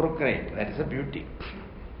reciprocate. That is a beauty.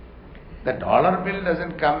 The dollar bill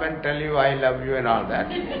doesn't come and tell you, I love you and all that.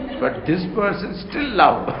 But this person still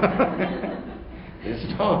love.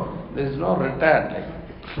 There's no return.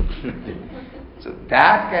 So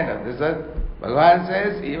that kind of, Bhagavan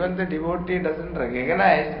says, even the devotee doesn't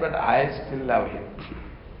recognize, but I still love him.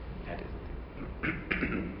 That is it.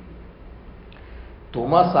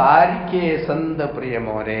 Tuma sarike sanda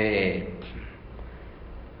priyamore.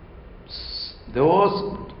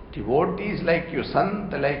 Those devotees like you,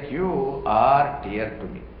 sant like you, are dear to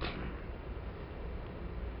me.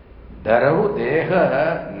 Darahu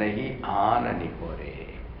deha nahi aanani kore.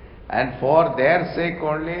 And for their sake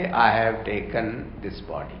only I have taken this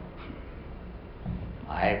body.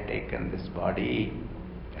 I have taken this body.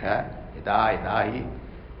 Idahi.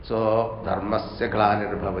 So, dharmasya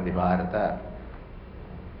glanirvavati bharata.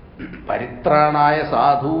 Paritranaya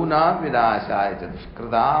sadhunam vinashaya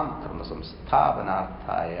dushkridam dharma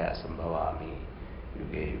samsthapanarthaya sambhavami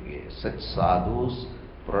yuge yuge. Such sadhus,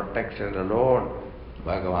 protection alone,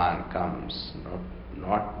 Bhagavan comes,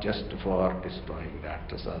 not just for destroying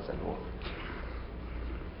Rakshasas alone.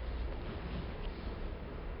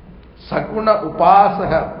 Saguna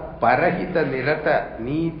upasaha parahita nirata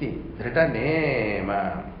niti dhrita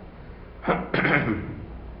nema.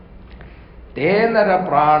 Tenara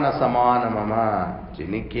prana samana mama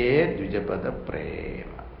jinike dvijapada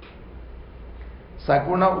prema.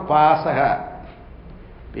 Saguna upasaha,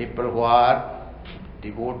 people who are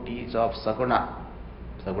devotees of Saguna.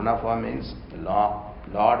 Saguna form means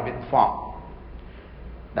Lord with form.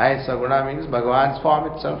 Nice Saguna means Bhagavan's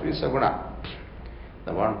form itself is Saguna.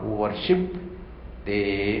 The one who worship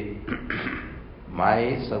the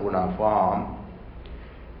my Saguna form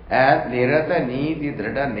and Nirata Niti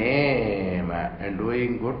Drida name and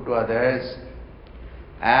doing good to others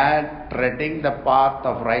and treading the path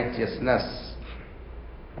of righteousness.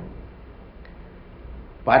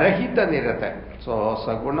 Parahita Nirata. So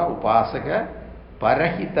Saguna Upasaka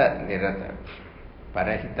Parahita Nirata.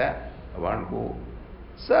 Parahita, one who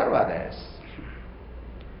serve others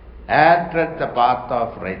and tread the path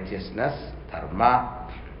of righteousness, dharma.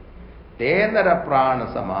 Tenara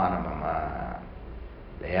prana samana mama.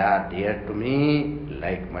 They are dear to me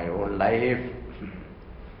like my own life.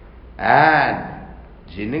 And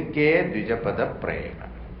jinike dvijapada prema.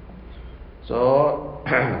 So,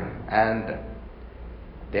 and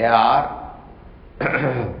they are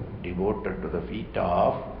devoted to the feet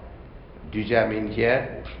of Dvija means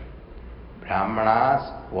here Brahmanas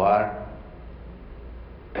who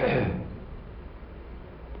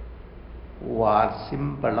are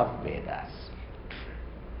symbol of Vedas.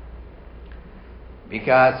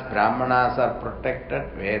 Because Brahmanas are protected,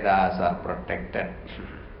 Vedas are protected.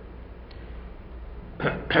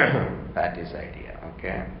 That is idea,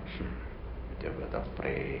 okay? Jagata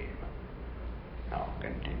Prema. Now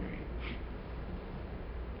continuing.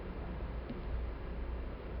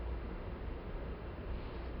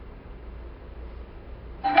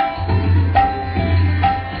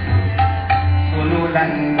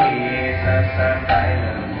 Sunulange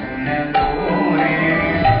sasakala munagore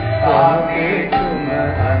Aave tuma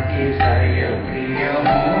atisaya priya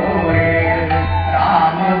more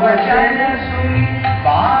Rama vachana suni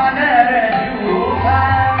vanara juha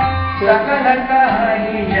Sakala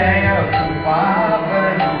kahani jaya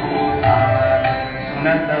kupavaruha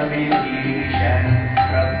Sunata vibhishan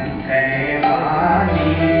prabhu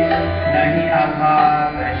kaivani Nahi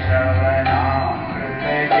abhaga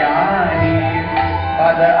shravanamrita jani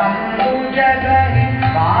Pada ambujagari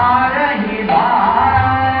parahi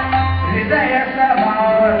vara Hridaya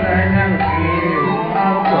samavana kiru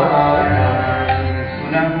avara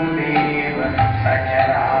Sunahu deva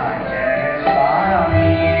sacharajar swami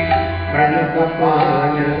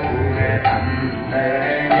Pranapapaya pura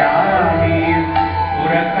antarjami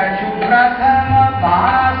Purakachu prathama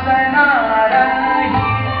vasanarahi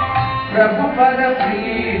Prabhupada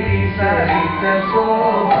priti sarita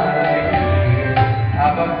sobhaji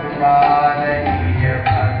Abhakruvada nija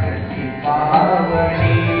bhakti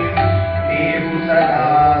pavani Devu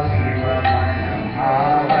sada siva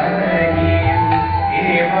manamhavani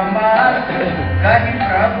Evamatra kahi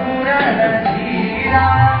prabhu ranadhira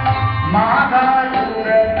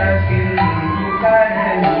Madharurata sindhu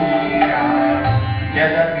karanira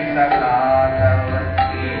Jadapi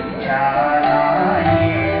saklatavati chanahi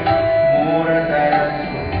Muradarasu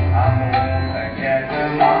amukha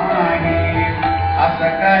jagamani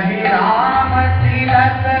Asakahi Rama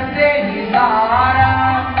tilak dehi sara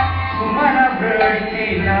Sumana vrishti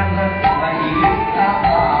nabhati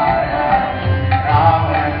avara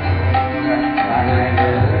Rama chunga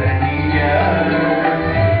anananiya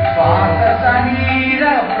Swasa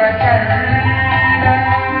sanira prachanda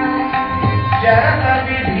Jarata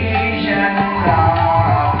vibhishan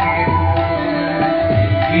rakevu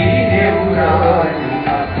Gidevu raju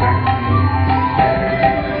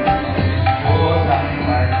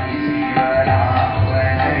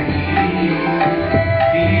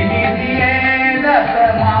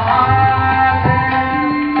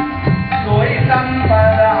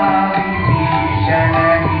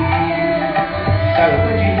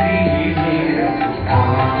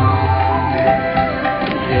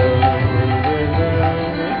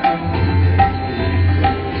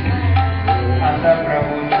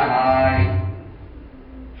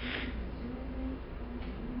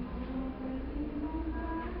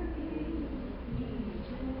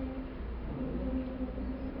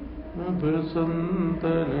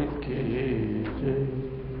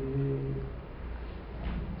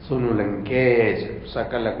Sunu Lankesh,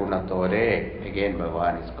 Sakala Gunatore, again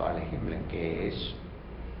Bhagavan is calling him Lankesh.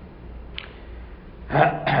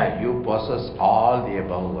 You possess all the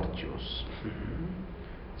above virtues.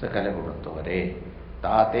 Sakala Gunatore,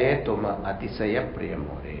 Tate Tuma Atisaya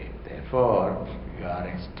Priyamore. Therefore, you are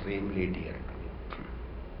extremely dear to me.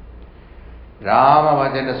 Rama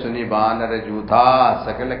Vajana Suni Banara Jutha,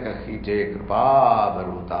 Sakala Kahi Jay Kripa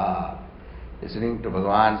Baruta. listening to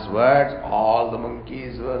Bhagavan's words, all the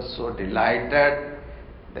monkeys were so delighted.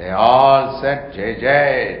 They all said Jai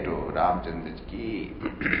Jai to Ramchandra ki.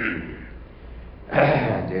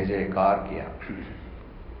 Jai Jaikar kiya.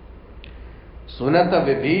 सुनत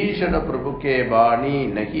विभीषण प्रभु के बाणी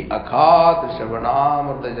नहीं अखात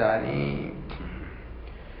श्रवणामृत जानी.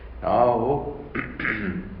 Now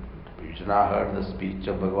Vishnu heard the speech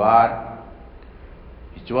of Bhagavan,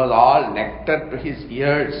 which was all nectar to his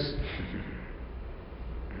ears.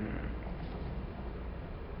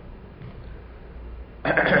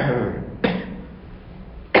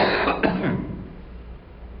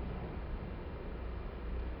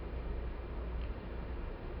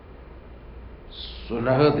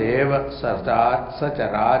 सुनह देव सचात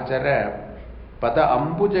सचराचर पद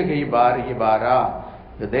अंबुज गई बारी बारा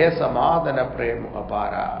हृदय समादन प्रेम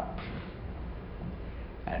अपारा.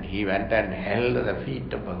 And he went and held the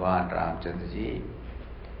feet of Bhagavan Ramchandra ji.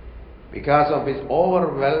 Because of his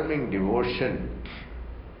overwhelming devotion,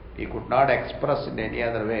 he could not express in any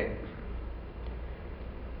other way.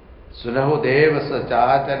 Sunahu Dev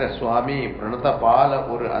Sachachara Swami Pranatapala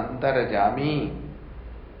Ur Antara Jami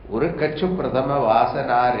Ur Kachu Pradhama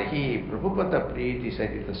Vasana Rahi Prabhupada Preeti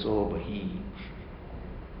Sarita Sobhahi.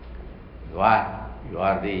 You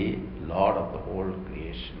are the Lord of the whole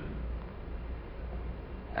creation.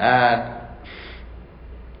 And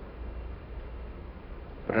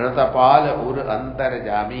Pranatapala Ur Antara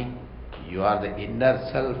Jami, you are the inner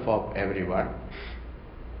self of everyone,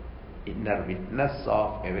 inner witness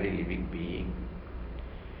of every living being.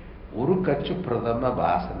 Uru Kachu Pradhama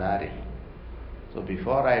Vasana Rahi. So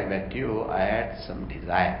before I met you, I had some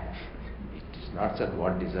desire. It is not said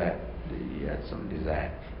what desire, he had some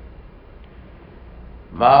desire.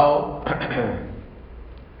 Now,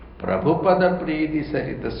 Prabhupada Preeti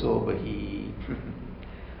Sarita Sobhahi.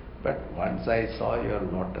 But once I saw your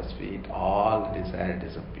lotus feet, all desire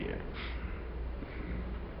disappeared.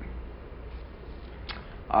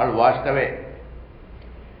 All washed away.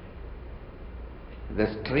 The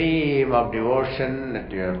stream of devotion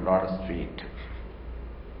at your lotus feet.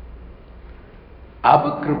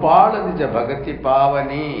 Ab kripala nija bhagati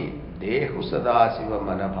pavani dehu sada siva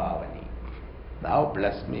mana bhavani. Now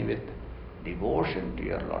bless me with devotion to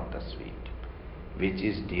your lotus feet, which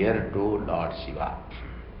is dear to Lord Shiva.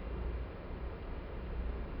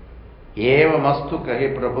 Evamastu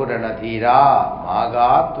kahi prabhu ranadhira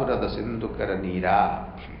magaturada sindhukara neera.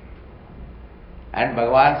 And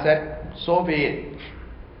Bhagavan said, so be it.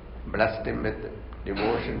 Blessed him with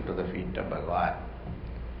devotion to the feet of Bhagavan.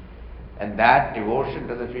 And that devotion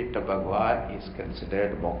to the feet of Bhagavan is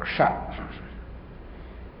considered moksha.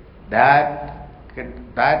 That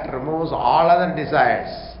removes all other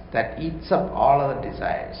desires, that eats up all other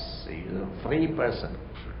desires. So he is a free person.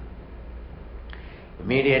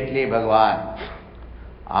 Immediately Bhagavan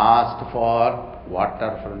asked for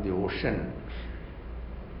water from the ocean.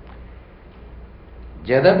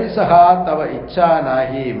 Jadabi saha tava ichcha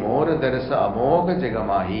nahi mor darsa amoga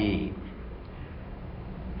jagamahi.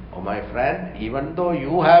 Oh my friend, even though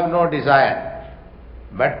you have no desire,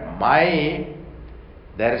 but my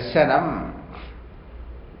darshanam,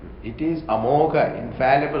 it is amoga,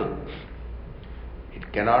 infallible.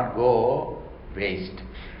 It cannot go waste.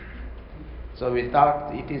 So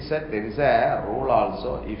without, it is said, there is a rule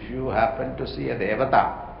also, if you happen to see a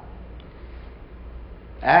devata,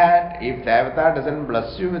 and if devata doesn't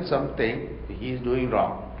bless you with something, he is doing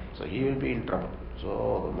wrong. So he will be in trouble.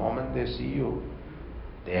 So the moment they see you,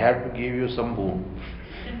 they have to give you some boon.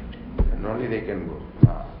 And only they can go.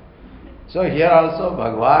 So here also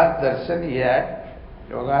Bhagavan darshan he had.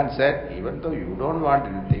 Bhagavan said, even though you don't want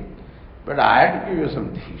anything, but I have to give you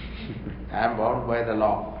something. I am bound by the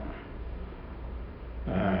law.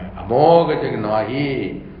 Amoga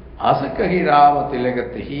jagnahi asakahi rama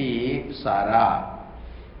tilagatihi sara.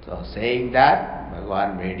 So saying that,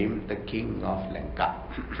 Bhagavan made him the king of Lanka.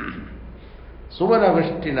 Sumana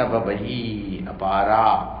Vrishtina Babahi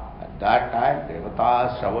Apara. At that time,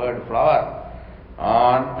 Devatas showered flower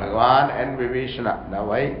on Bhagavan and Vibhishana. Now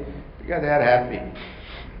why? Because they are happy.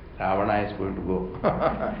 Ravana is going to go.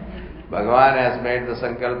 Bhagavan has made the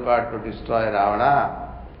sankalpa to destroy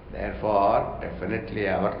Ravana. Therefore, definitely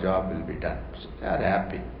our job will be done. So they are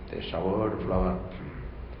happy. They showered flower.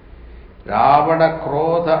 Ravana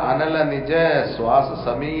Krodha Anala Nija Swasa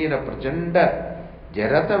Samira Prachanda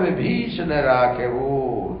Jarata Vibhishana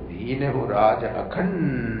Rakevu Dinehu Raja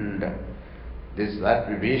Akhand. That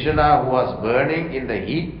Vibhishana who was burning in the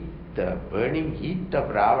heat, the burning heat of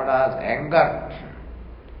Ravana's anger.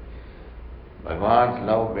 Bhagavan's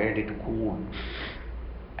love made it cool.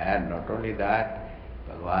 And not only that,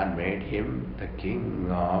 Bhagavan made him the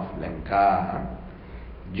king of Lanka.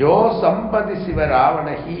 Jo sampati siva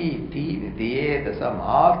ravana hi teen diye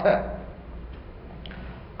dasamatha.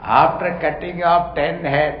 After cutting off 10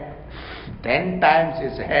 head, 10 times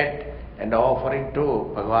his head and offering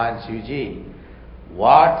to Bhagavan Shivji,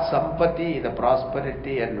 what sampati, the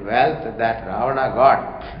prosperity and wealth that Ravana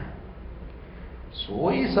got,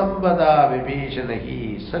 soi sambada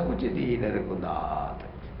vibhishanahi sakuchiti narakunat.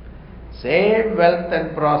 Same wealth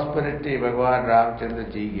and prosperity Bhagavan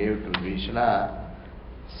Ramchandra ji gave to Vishnu,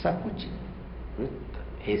 sakuchi, with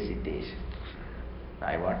hesitation.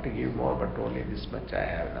 I want to give more, but only this much I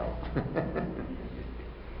have now.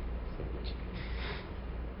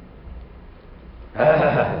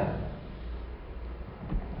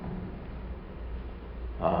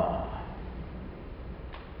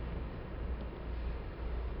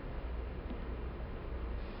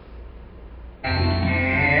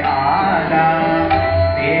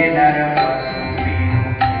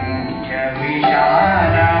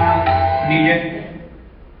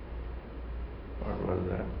 What was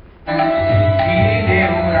that?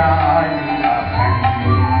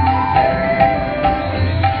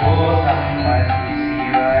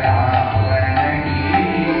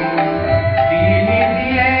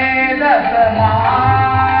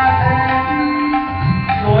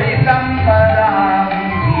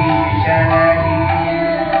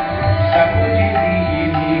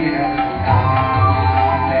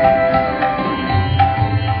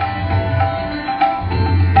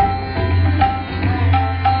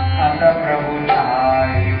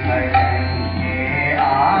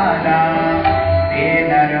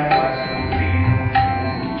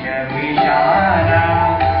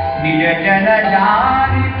 जन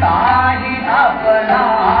जानता ही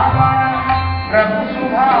अपनावा प्रभु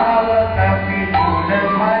सुभाव कपि तुल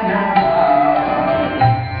मन भावा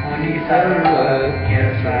मुनि सर्वज्ञ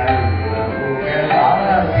सर्वभुजवासी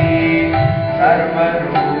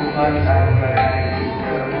सर्वरूप सर्वरहित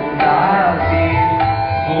उदासी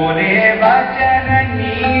बोले वचन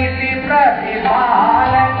नीति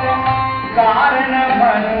प्रतिपालक कारण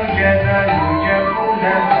मनुज धनुज कुल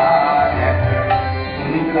धारक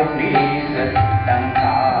कपीस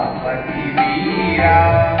लंकापति वीरा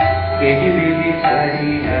केहि विधि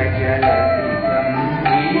शरीर जलति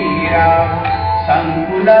गंभीरा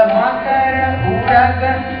संकुल मकर उरग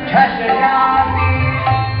झष जाति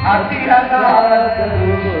अति अगाध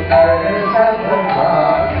दुर्धर सब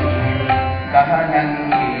भागी कहलन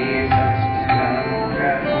केश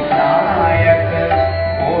रघुनायक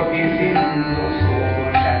कोटि सिंधु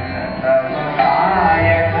शोषक तव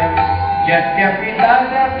नायक यद्यपि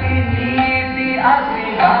तदपि नीति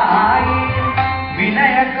असिगाई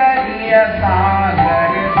विनय करिय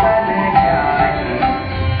सागर तल जाई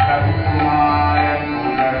प्रभु कुमार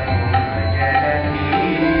सुर जलती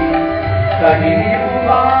कहि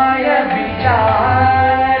उपाय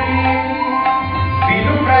विचारी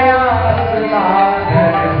बिनु प्रयास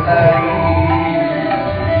सागर तरी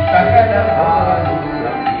सकल Bhanu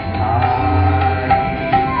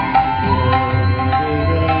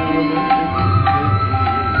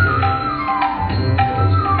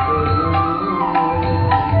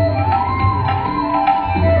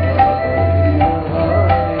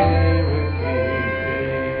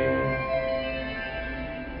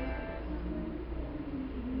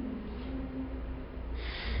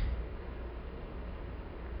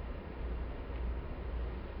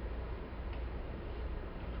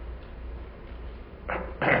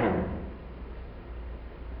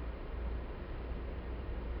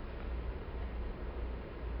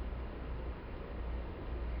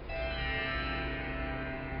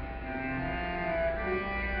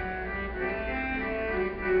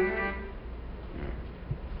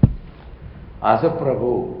As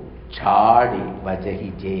Prabhu chadi bajahi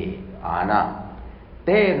je ana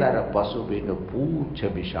te nara pasu binu poocha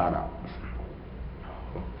bishana.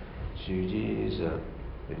 Shivji is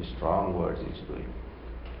very strong words he is doing.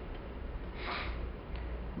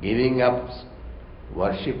 Giving up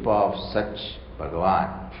worship of such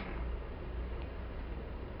Bhagavan,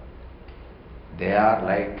 they are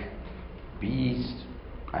like beasts,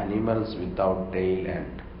 animals without tail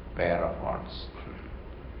and pair of horns.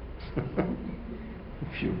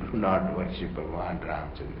 If you do not worship Bhagavan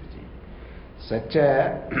Ramchandra ji, such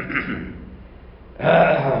a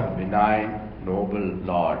benign, noble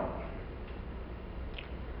Lord,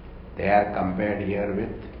 they are compared here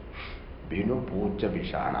with Binu Poocha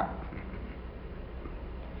Vishana,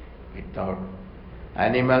 without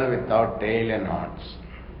animal, without tail and horns.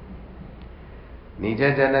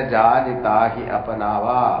 Nija jana janita hi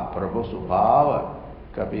apanava prabhu subhava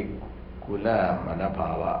kabhi kula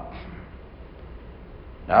manabhava.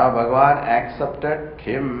 Now Bhagavan accepted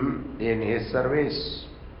him in his service.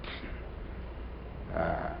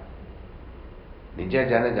 Nija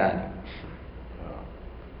Janajani.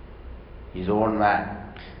 His own man.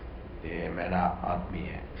 The Mera Admi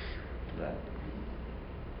hai. That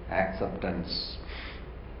acceptance.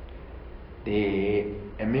 The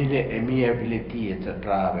amiability,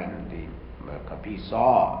 etc. When the Kapi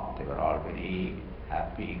saw, they were all very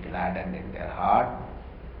happy, gladdened in their heart.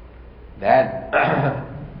 Then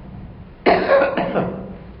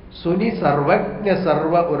Suni Sarvajna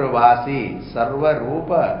Sarva Urvasi Sarva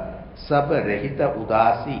Rupa Sab Rahita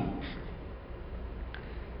Udasi.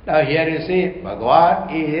 Now here you see, Bhagavan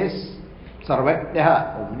is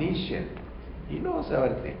Sarvajna, omniscient. He knows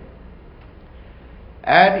everything.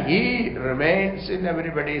 And he remains in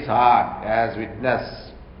everybody's heart as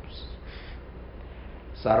witness.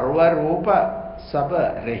 Sarva Rupa Sab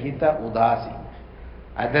Rahita Udasi.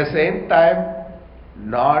 At the same time,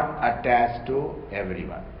 not attached to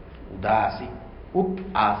everyone. Udasi,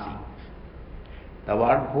 Ut-asi. The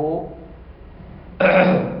one who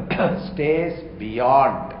stays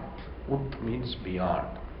beyond. Ut means beyond.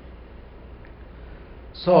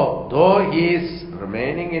 So, though he is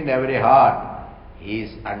remaining in every heart, he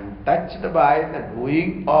is untouched by the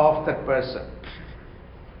doing of that person.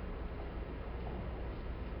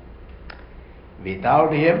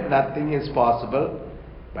 Without him, nothing is possible,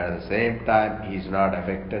 but at the same time, he is not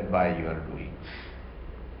affected by your doing.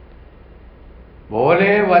 Bole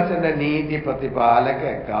vachana niti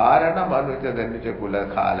pratipalaka karana manuja dhanuja kula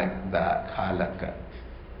khalaka.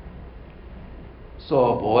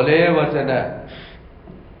 So, bole vachana.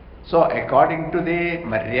 So, according to the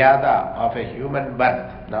maryada of a human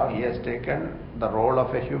birth, now he has taken the role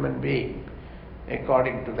of a human being.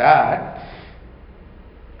 According to that,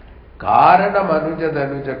 karana manuja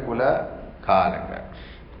dhanuja kula khalaka.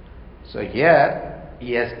 So here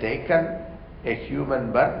he has taken a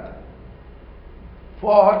human birth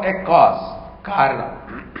for a cause,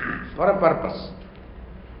 karana, for a purpose.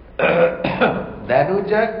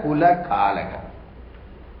 Dhanuja kula khalaka.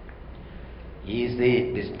 He is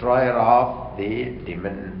the destroyer of the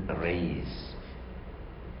demon race.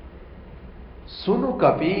 Sunu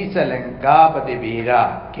kapisa lankapati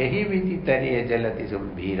veera kehi viti tariya jalati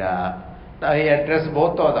sumbhira. Now he addressed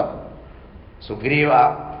both of them,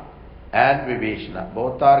 Sugriva and Vibhishana.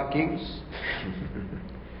 Both are kings,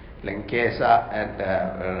 Lankesa and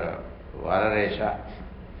Vararesha.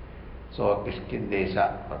 So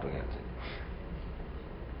Kishkindesha, what we can say.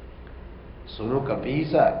 Sunu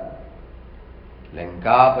kapisa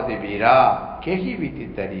Lankapati Veera kehi viti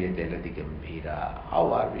tariya jalati gambhira.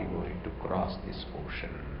 How are we going to cross this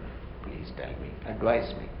ocean? Please tell me,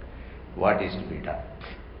 advise me. What is to be done?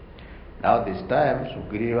 Now this time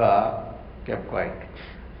Sugriva kept quiet.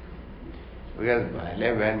 Because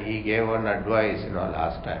when he gave one advice,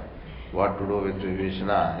 last time, what to do with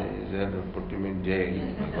Vibhishana, he said put him in jail.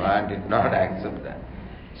 Bhagavan did not accept that.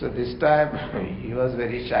 So this time he was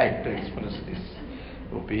very shy to express this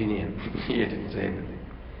opinion. He didn't say anything.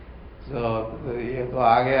 So ये तो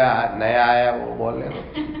आ गया नया आया वो बोले तो.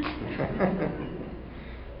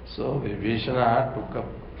 So Vibhishana took up.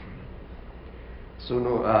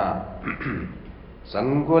 Sunu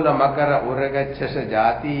Sangula makara uragachasa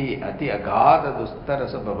jati ati aghata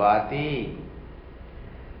dustarasa bhavati.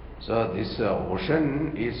 So this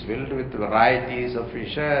ocean is filled with varieties of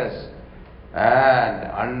fishes and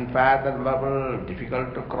unfathomable,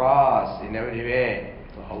 difficult to cross in every way.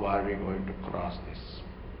 So how are we going to cross this?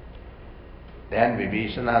 Then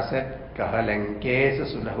Vibhishana said, Kahalankesa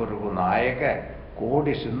sunahurgunayaka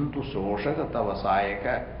kodi sintu soshaka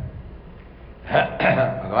tavasayaka.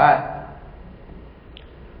 Bhagavan,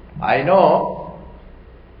 I know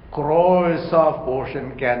crores of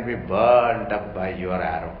ocean can be burned up by your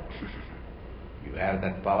arrow. You have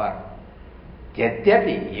that power.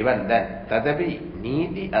 Yadyapi, even then, tadapi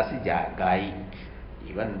niti asija gai.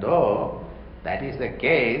 Even though that is the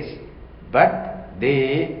case, but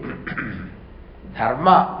the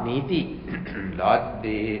dharma, niti,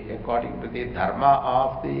 according to the dharma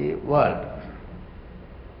of the world,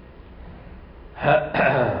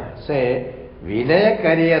 say, Vinaya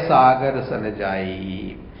Kariya Sagar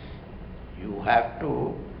Sanajai. You have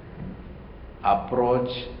to approach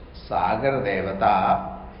Sagar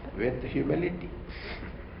Devata with humility.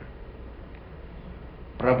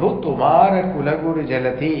 Prabhu Tumara Kulaguru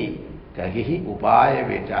Jalati Kahihi Upaya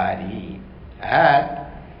Vichari. And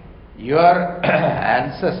your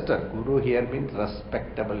ancestor, Guru here means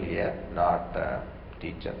respectable here, not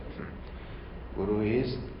teacher. Guru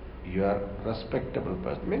is your respectable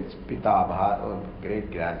person, means Pitabha or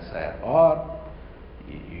great grandsire or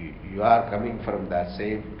You are coming from that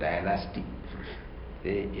same dynasty.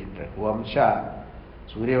 In Raghuvamsha,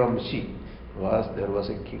 Suryavamshi, there was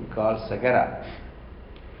a king called Sagara.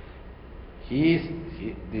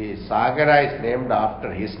 The Sagara is named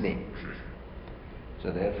after his name.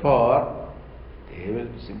 So therefore, they will,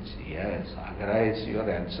 since Sagara is your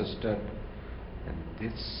ancestor, and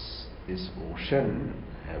this ocean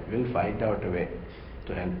will find out a way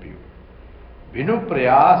to help you. Vinu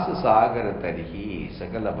prayas sagar tarihi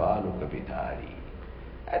sagala baluka vidhari.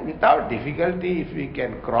 And without difficulty, if we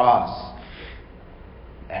can cross,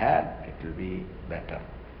 and it will be better.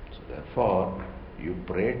 So therefore, you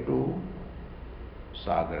pray to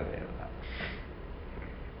Sagar Devata,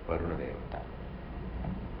 Varuna Devata.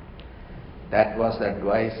 That was the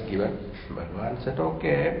advice given. Bhagavan said,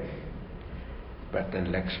 okay, but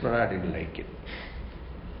then Lakshmana didn't like it.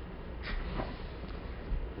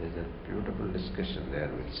 There's a beautiful discussion there,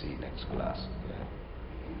 we'll see next class.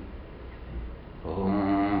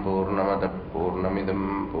 Om Purnamada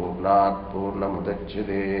Purnamidam Purnat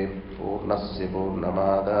Purnamudachyate Purnasya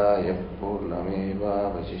Purnamadaya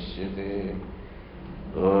Purnameva Vasishyate.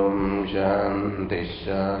 Om Shanti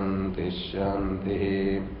Shanti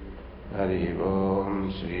Shanti. Hari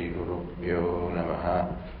Om Shri Gurubhyo Namaha.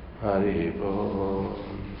 Hari Om.